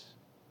excuses.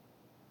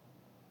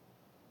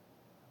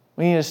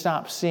 We need to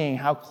stop seeing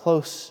how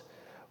close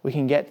we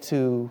can get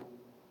to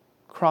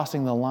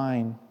crossing the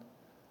line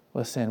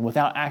with sin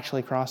without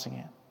actually crossing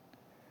it.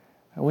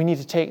 We need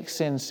to take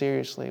sin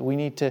seriously. We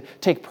need to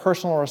take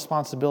personal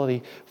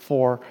responsibility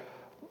for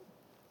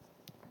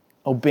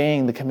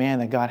obeying the command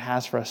that God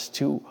has for us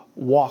to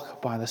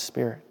walk by the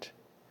Spirit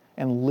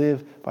and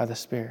live by the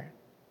Spirit,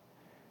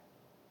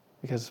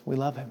 because we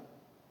love Him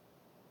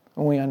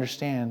and we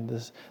understand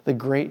the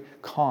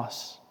great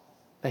cost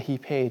that He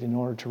paid in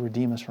order to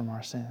redeem us from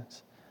our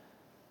sins.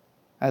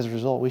 As a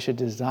result, we should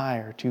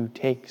desire to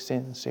take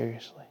sin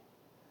seriously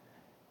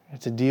and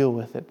to deal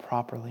with it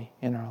properly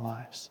in our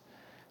lives.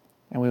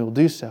 And we will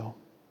do so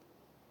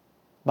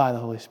by the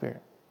Holy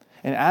Spirit.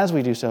 And as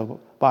we do so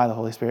by the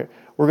Holy Spirit,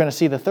 we're going to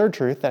see the third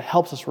truth that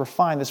helps us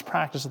refine this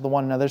practice of the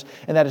one another's,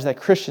 and that is that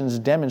Christians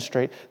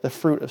demonstrate the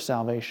fruit of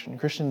salvation.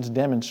 Christians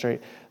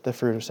demonstrate the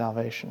fruit of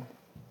salvation.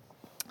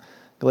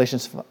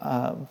 Galatians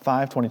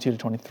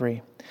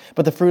 5:22-23.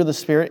 But the fruit of the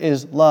Spirit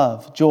is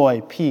love,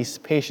 joy, peace,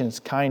 patience,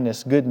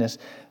 kindness, goodness,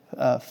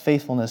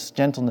 faithfulness,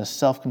 gentleness,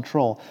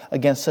 self-control.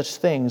 Against such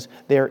things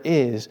there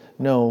is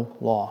no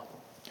law.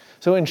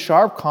 So in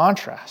sharp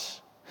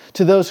contrast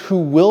to those who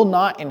will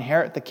not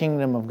inherit the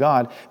kingdom of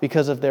God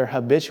because of their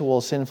habitual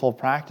sinful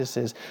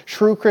practices,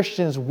 true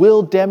Christians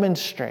will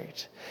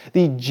demonstrate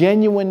the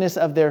genuineness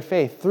of their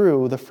faith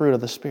through the fruit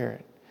of the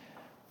Spirit.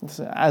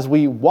 As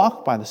we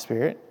walk by the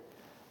Spirit,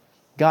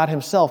 God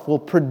Himself will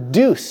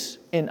produce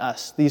in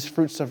us these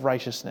fruits of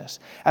righteousness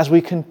as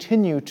we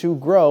continue to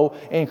grow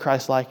in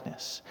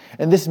Christ-likeness.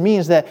 And this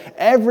means that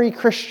every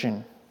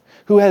Christian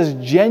who has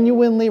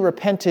genuinely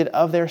repented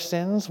of their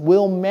sins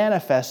will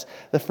manifest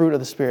the fruit of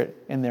the Spirit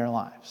in their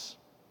lives.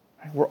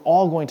 We're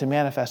all going to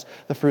manifest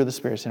the fruit of the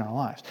Spirit in our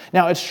lives.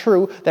 Now, it's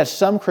true that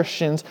some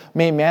Christians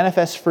may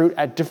manifest fruit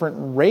at different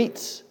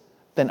rates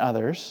than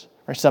others.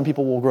 Some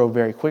people will grow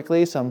very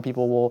quickly. Some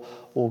people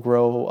will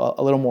grow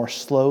a little more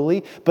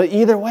slowly. But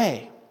either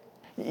way,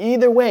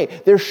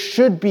 there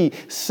should be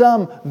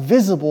some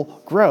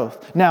visible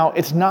growth. Now,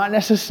 it's not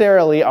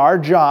necessarily our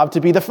job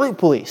to be the fruit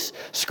police,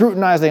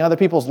 scrutinizing other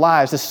people's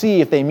lives to see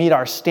if they meet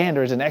our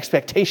standards and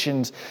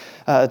expectations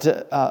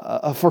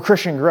for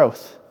Christian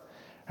growth.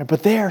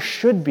 But there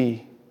should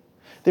be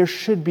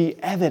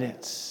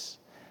evidence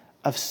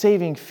of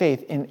saving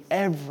faith in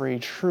every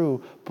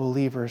true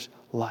believer's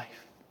life.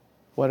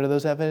 What are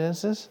those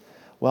evidences?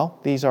 Well,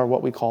 these are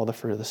what we call the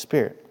fruit of the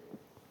Spirit.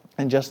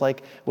 And just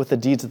like with the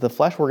deeds of the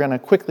flesh, we're going to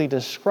quickly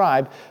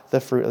describe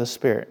the fruit of the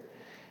Spirit.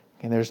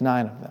 And there's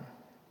 9 of them.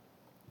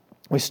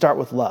 We start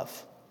with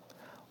love.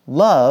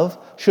 Love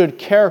should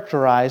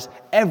characterize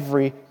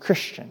every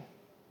Christian.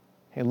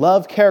 Okay,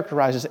 love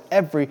characterizes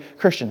every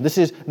Christian. This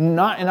is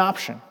not an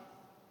option.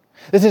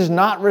 This is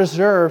not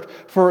reserved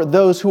for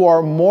those who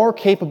are more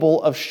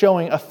capable of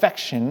showing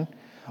affection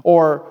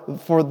or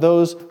for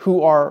those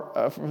who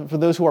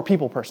are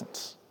people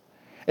persons.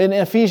 In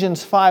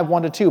Ephesians 5,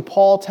 1-2,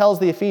 Paul tells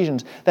the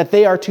Ephesians that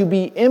they are to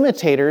be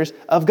imitators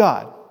of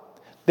God.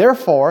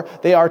 Therefore,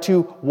 they are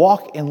to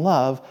walk in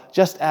love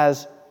just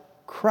as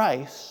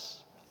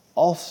Christ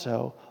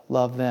also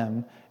loved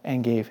them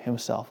and gave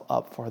himself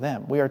up for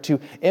them. We are to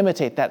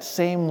imitate that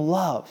same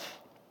love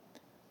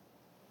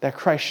that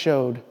Christ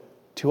showed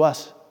to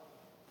us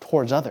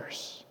towards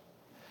others.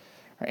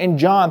 In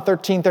John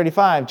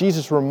 13:35,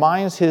 Jesus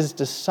reminds his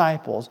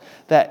disciples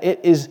that it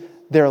is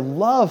their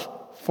love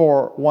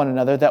for one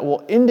another that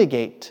will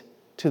indicate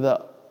to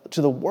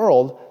the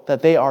world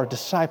that they are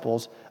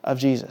disciples of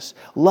Jesus.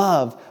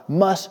 Love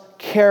must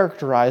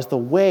characterize the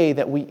way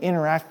that we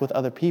interact with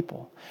other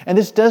people. And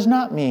this does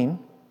not mean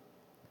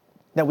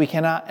that we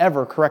cannot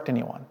ever correct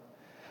anyone.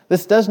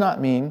 This does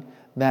not mean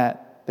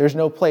that there's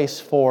no place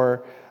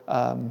for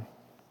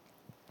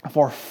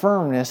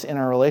firmness in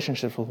our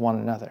relationships with one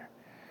another.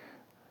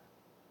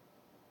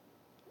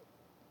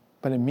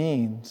 But it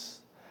means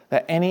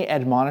that any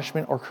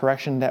admonishment or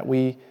correction that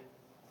we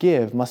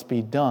give must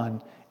be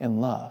done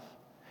in love.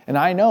 And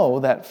I know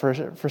that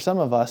for some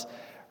of us,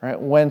 right,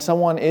 when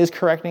someone is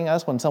correcting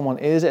us, when someone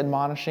is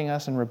admonishing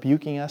us and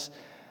rebuking us,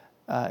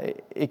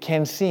 it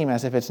can seem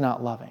as if it's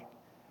not loving.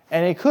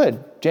 And it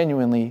could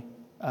genuinely,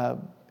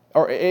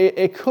 or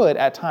it could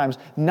at times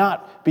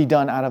not be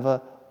done out of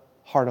a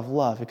heart of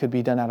love. It could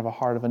be done out of a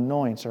heart of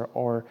annoyance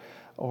or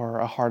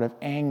a heart of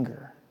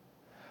anger.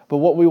 But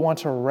what we want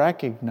to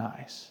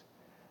recognize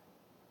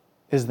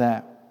is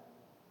that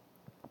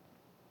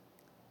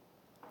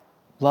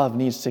love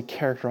needs to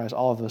characterize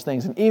all of those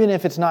things. And even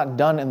if it's not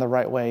done in the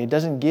right way, it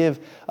doesn't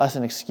give us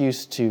an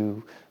excuse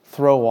to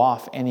throw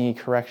off any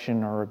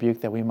correction or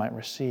rebuke that we might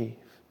receive.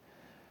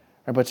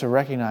 But to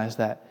recognize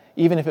that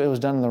even if it was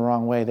done in the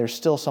wrong way, there's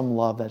still some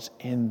love that's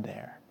in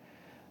there.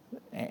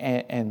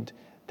 And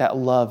that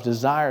love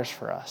desires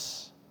for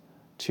us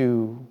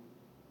to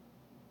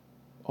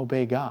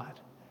obey God,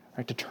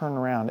 right? To turn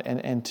around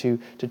and to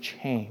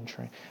change.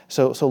 Right?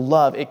 So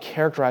love, it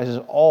characterizes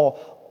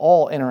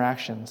all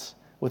interactions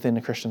within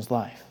the Christian's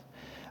life.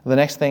 The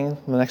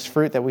next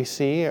fruit that we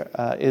see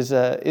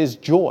is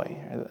joy.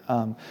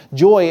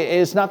 Joy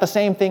is not the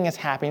same thing as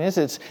happiness.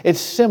 It's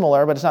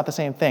similar, but it's not the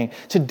same thing.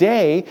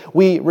 Today,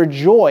 we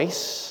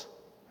rejoice.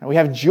 We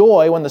have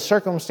joy when the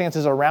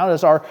circumstances around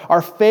us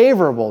are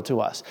favorable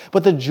to us.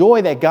 But the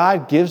joy that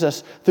God gives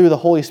us through the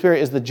Holy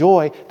Spirit is the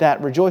joy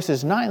that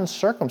rejoices not in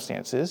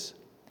circumstances,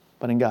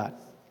 but in God.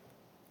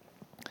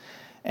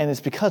 And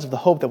it's because of the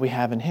hope that we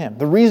have in Him.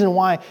 The reason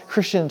why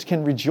Christians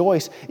can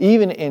rejoice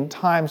even in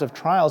times of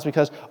trials,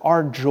 because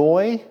our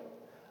joy,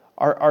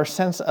 our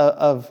sense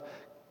of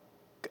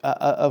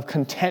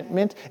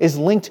contentment is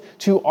linked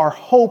to our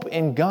hope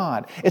in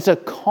God. It's a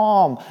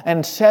calm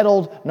and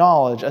settled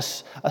knowledge,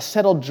 a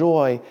settled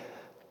joy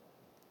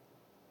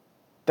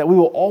that we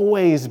will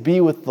always be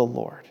with the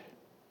Lord.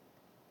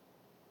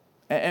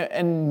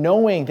 And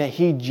knowing that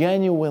He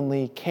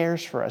genuinely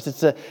cares for us.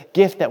 It's a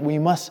gift that we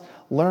must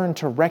learn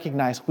to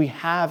recognize we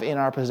have in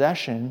our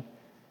possession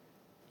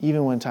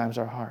even when times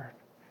are hard.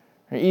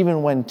 Or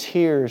even when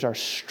tears are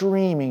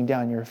streaming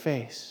down your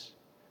face.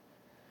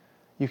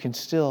 You can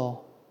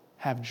still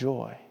have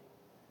joy.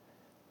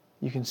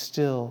 You can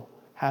still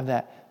have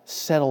that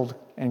settled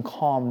and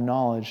calm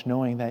knowledge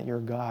knowing that your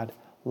God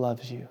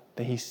loves you,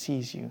 that He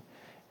sees you,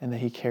 and that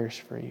He cares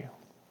for you.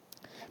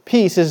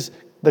 Peace is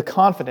the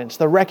confidence,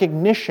 the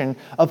recognition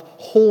of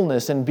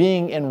wholeness and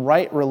being in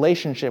right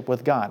relationship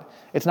with God.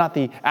 It's not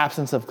the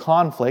absence of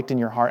conflict in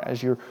your heart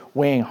as you're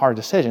weighing hard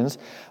decisions,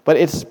 but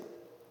it's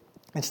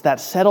that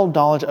settled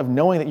knowledge of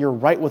knowing that you're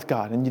right with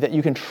God and that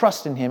you can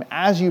trust in Him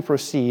as you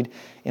proceed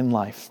in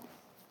life.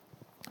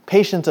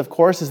 Patience, of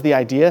course, is the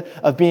idea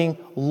of being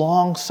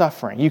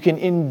long-suffering. You can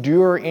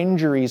endure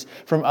injuries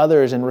from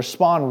others and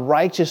respond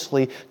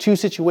righteously to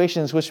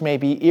situations which may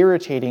be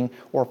irritating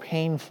or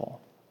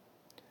painful.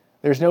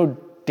 There's no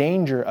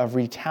danger of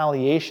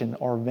retaliation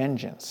or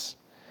vengeance.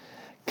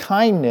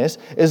 Kindness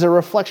is a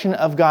reflection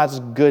of God's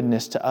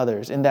goodness to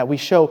others in that we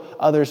show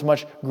others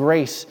much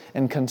grace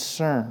and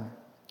concern.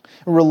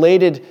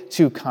 Related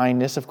to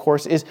kindness, of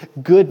course, is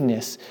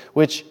goodness,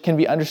 which can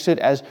be understood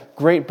as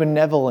great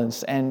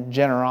benevolence and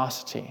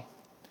generosity.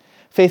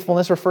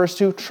 Faithfulness refers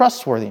to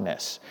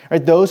trustworthiness.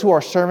 Right? Those who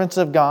are servants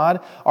of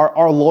God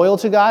are loyal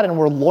to God, and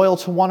we're loyal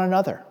to one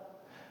another.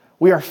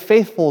 We are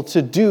faithful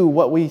to do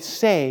what we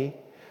say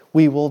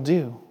we will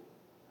do.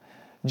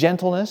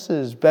 Gentleness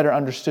is better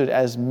understood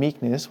as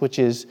meekness, which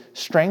is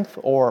strength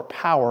or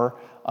power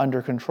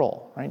under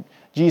control. Right?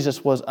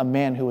 Jesus was a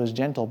man who was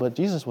gentle, but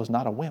Jesus was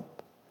not a wimp.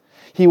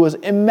 He was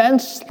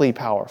immensely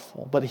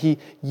powerful, but He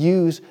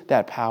used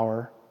that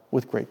power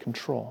with great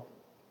control.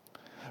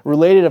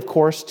 Related, of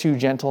course, to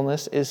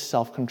gentleness is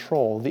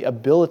self-control, the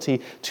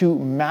ability to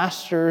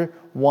master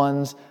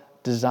one's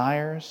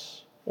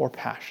desires or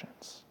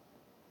passions.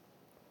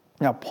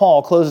 Now,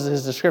 Paul closes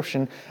his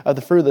description of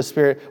the fruit of the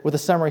Spirit with a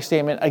summary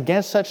statement,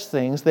 against such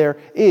things there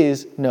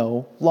is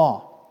no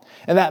law.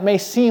 And that may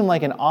seem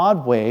like an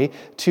odd way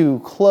to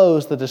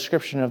close the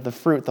description of the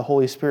fruit the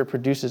Holy Spirit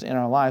produces in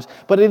our lives,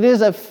 but it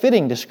is a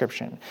fitting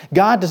description.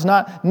 God does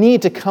not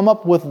need to come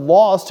up with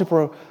laws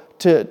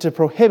to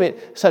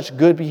prohibit such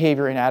good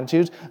behavior and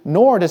attitudes,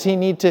 nor does he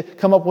need to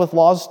come up with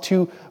laws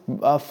to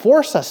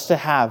force us to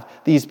have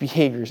these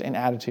behaviors and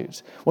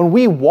attitudes. When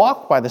we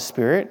walk by the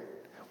Spirit,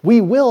 we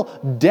will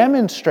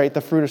demonstrate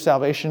the fruit of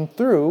salvation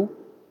through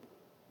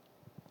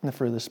the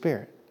fruit of the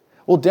Spirit.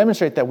 We'll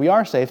demonstrate that we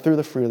are saved through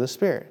the fruit of the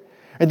Spirit.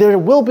 And there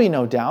will be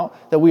no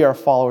doubt that we are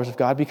followers of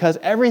God because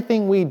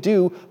everything we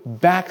do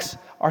backs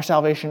our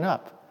salvation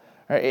up.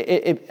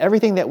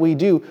 Everything that we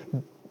do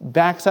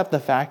backs up the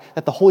fact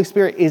that the Holy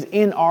Spirit is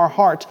in our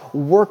hearts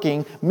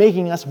working,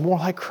 making us more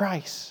like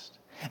Christ.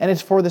 And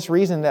it's for this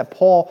reason that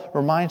Paul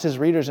reminds his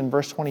readers in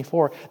verse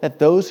 24 that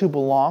those who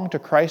belong to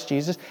Christ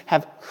Jesus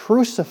have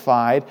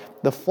crucified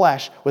the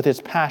flesh with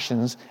its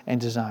passions and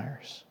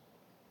desires.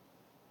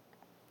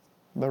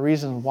 The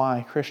reason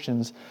why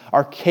Christians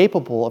are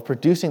capable of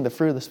producing the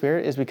fruit of the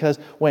Spirit is because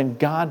when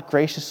God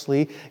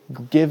graciously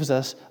gives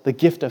us the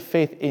gift of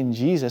faith in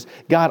Jesus,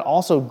 God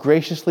also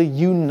graciously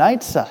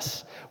unites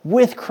us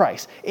with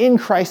Christ in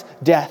Christ's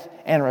death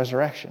and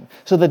resurrection.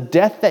 So the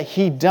death that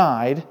he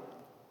died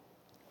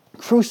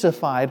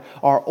crucified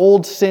our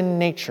old sin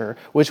nature,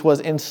 which was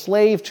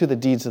enslaved to the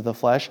deeds of the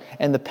flesh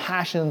and the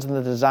passions and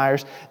the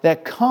desires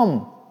that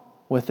come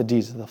with the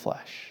deeds of the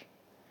flesh.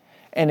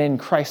 And in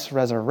Christ's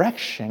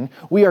resurrection,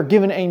 we are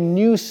given a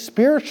new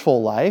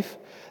spiritual life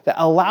that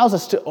allows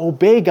us to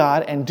obey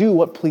God and do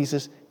what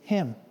pleases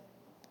him.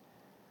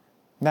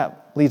 And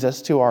that leads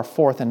us to our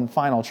fourth and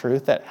final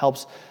truth that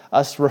helps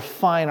us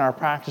refine our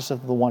practice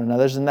of the one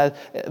another's, and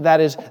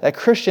that is that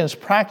Christians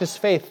practice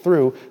faith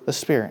through the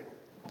Spirit.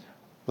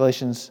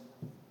 Galatians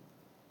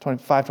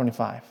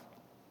 5:25.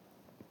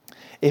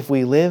 If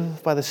we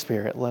live by the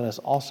Spirit, let us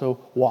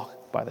also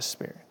walk by the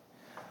Spirit.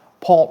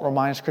 Paul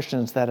reminds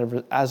Christians that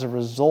as a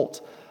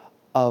result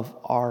of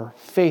our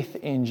faith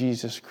in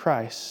Jesus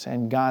Christ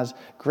and God's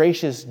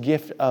gracious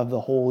gift of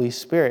the Holy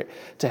Spirit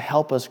to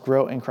help us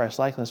grow in Christ's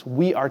likeness,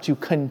 we are to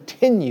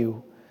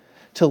continue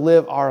to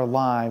live our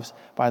lives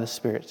by the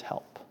Spirit's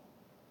help.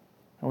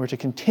 And we're to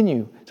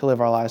continue to live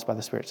our lives by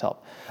the Spirit's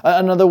help.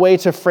 Another way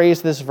to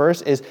phrase this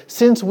verse is,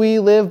 since we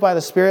live by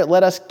the Spirit,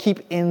 let us keep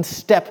in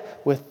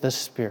step with the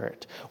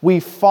Spirit. We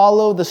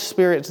follow the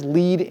Spirit's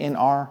lead in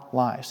our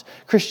lives.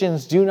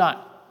 Christians do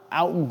not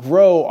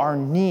outgrow our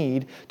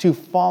need to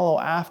follow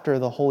after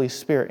the Holy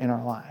Spirit in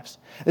our lives.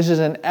 This is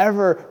an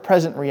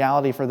ever-present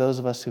reality for those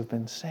of us who've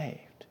been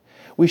saved.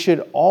 We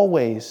should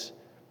always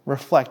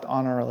reflect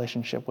on our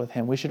relationship with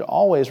him. We should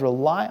always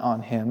rely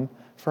on him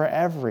for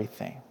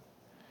everything.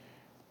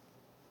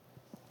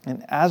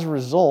 And as a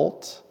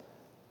result,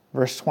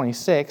 verse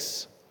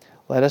 26,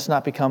 let us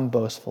not become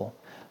boastful,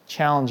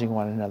 challenging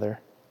one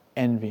another,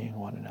 envying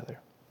one another.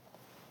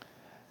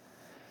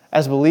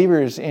 As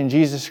believers in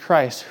Jesus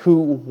Christ who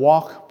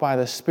walk by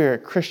the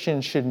Spirit,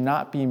 Christians should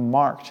not be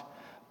marked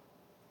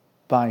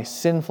by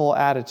sinful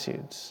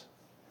attitudes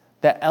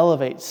that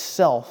elevate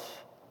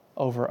self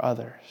over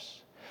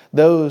others.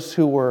 Those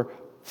who were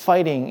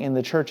fighting in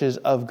the churches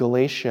of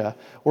Galatia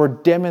were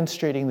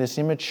demonstrating this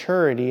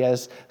immaturity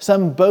as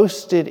some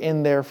boasted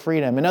in their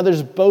freedom and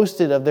others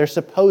boasted of their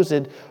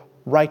supposed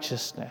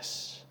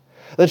righteousness.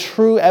 The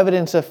true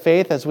evidence of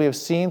faith, as we have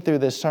seen through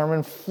this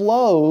sermon,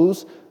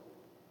 flows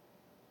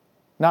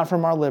not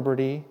from our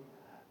liberty,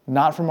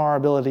 not from our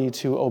ability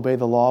to obey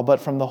the law, but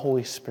from the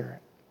Holy Spirit.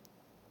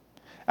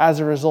 As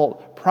a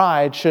result,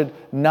 pride should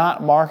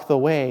not mark the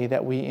way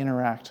that we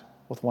interact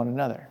with one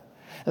another.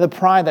 And the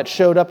pride that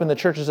showed up in the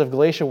churches of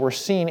Galatia were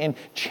seen in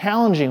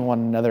challenging one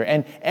another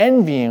and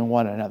envying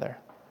one another.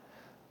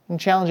 And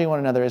challenging one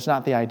another is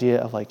not the idea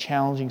of like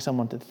challenging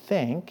someone to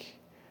think,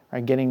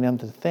 right, getting them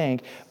to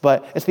think,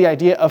 but it's the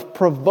idea of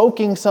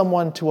provoking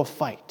someone to a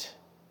fight.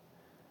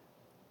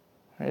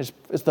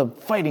 It's the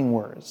fighting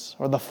words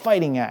or the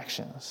fighting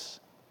actions.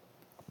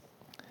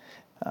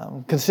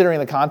 Considering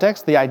the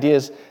context, the idea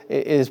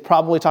is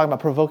probably talking about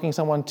provoking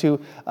someone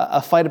to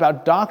a fight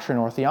about doctrine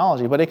or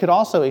theology, but it could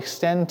also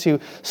extend to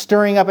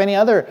stirring up any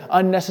other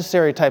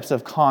unnecessary types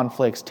of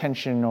conflicts,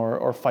 tension,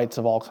 or fights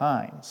of all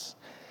kinds.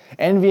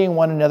 Envying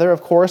one another,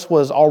 of course,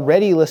 was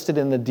already listed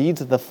in the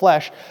deeds of the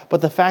flesh, but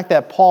the fact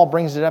that Paul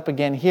brings it up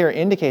again here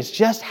indicates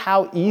just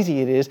how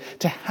easy it is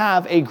to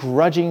have a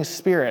grudging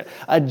spirit,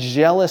 a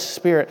jealous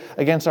spirit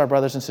against our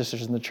brothers and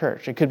sisters in the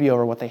church. It could be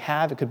over what they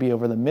have. It could be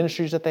over the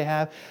ministries that they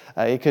have.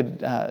 It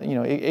could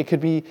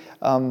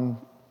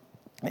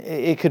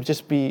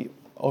just be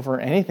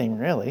over anything,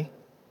 really.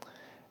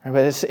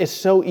 But it's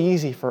so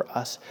easy for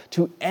us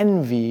to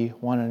envy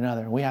one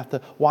another. We have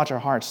to watch our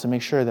hearts to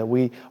make sure that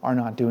we are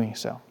not doing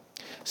so.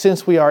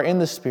 Since we are in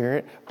the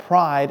Spirit,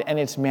 pride and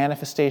its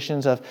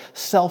manifestations of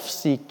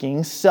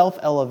self-seeking,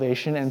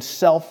 self-elevation, and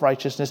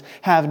self-righteousness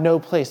have no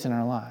place in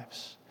our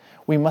lives.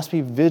 We must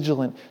be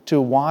vigilant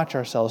to watch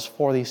ourselves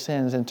for these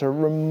sins and to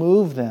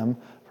remove them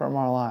from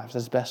our lives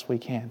as best we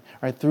can,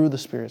 right, through the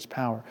Spirit's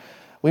power.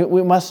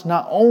 We must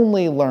not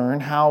only learn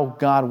how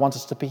God wants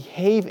us to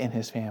behave in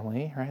His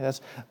family, right?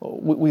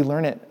 We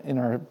learn it in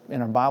our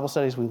Bible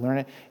studies, we learn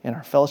it in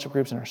our fellowship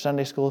groups, in our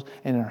Sunday schools,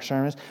 and in our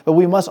sermons. But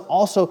we must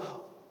also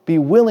be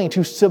willing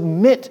to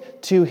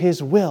submit to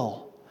His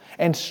will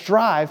and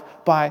strive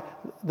by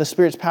the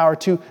Spirit's power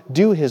to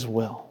do His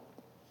will.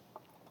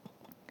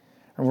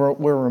 And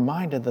we're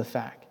reminded of the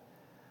fact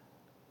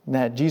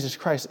that Jesus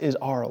Christ is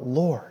our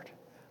Lord,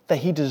 that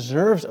He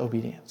deserves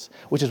obedience,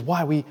 which is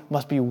why we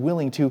must be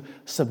willing to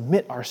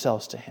submit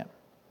ourselves to Him.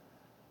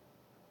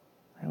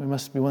 We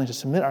must be willing to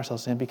submit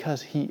ourselves to Him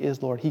because He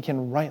is Lord. He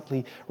can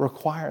rightly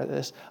require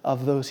this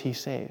of those He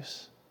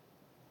saves.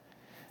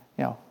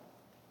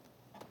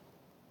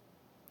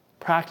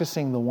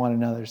 Practicing the one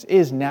another's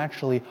is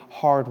naturally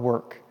hard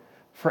work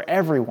for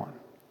everyone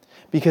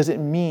because it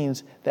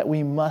means that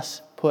we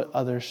must put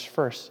others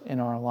first in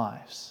our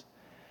lives.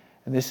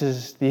 And this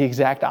is the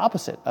exact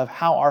opposite of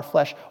how our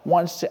flesh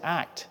wants to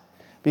act,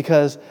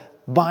 because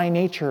by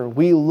nature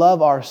we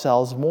love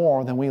ourselves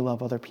more than we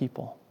love other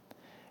people.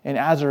 And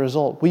as a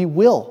result, we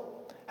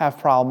will have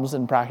problems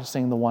in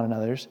practicing the one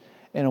another's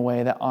in a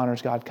way that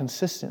honors God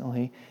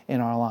consistently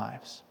in our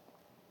lives.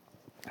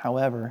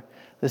 However,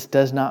 this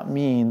does not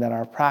mean that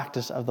our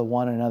practice of the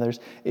one another's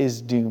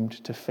is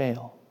doomed to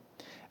fail.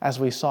 As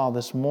we saw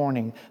this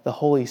morning, the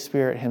Holy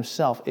Spirit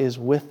Himself is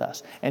with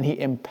us, and He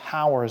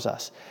empowers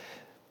us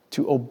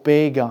to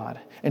obey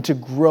God and to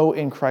grow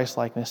in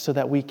Christ-likeness so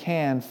that we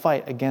can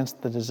fight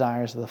against the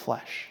desires of the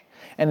flesh.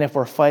 And if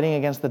we're fighting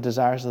against the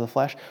desires of the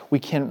flesh, we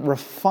can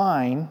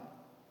refine,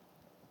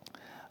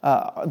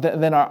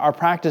 then our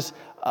practice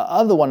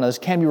of the one another's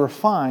can be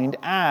refined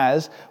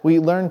as we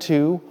learn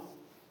to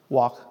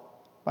walk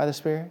by the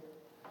Spirit,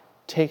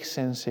 take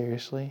sin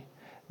seriously,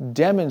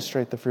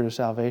 demonstrate the fruit of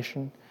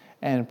salvation,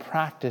 and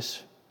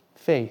practice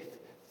faith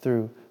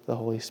through the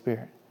Holy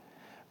Spirit.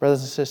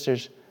 Brothers and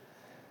sisters,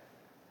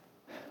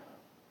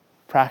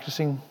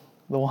 practicing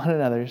the one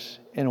another's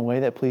in a way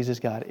that pleases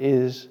God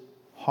is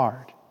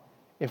hard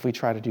if we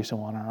try to do so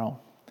on our own.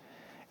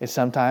 It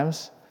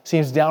sometimes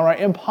seems downright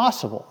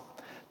impossible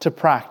to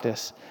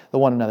practice the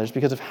one another's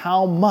because of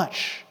how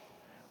much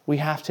we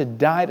have to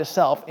die to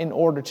self in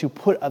order to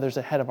put others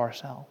ahead of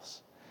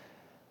ourselves.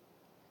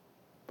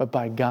 But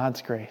by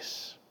God's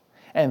grace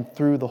and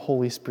through the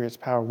Holy Spirit's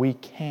power, we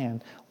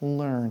can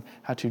learn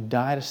how to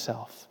die to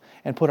self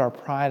and put our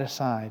pride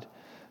aside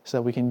so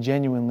that we can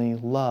genuinely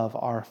love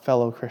our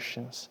fellow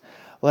Christians.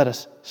 Let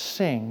us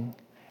sing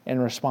in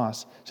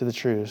response to the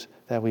truths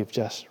that we've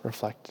just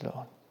reflected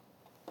on.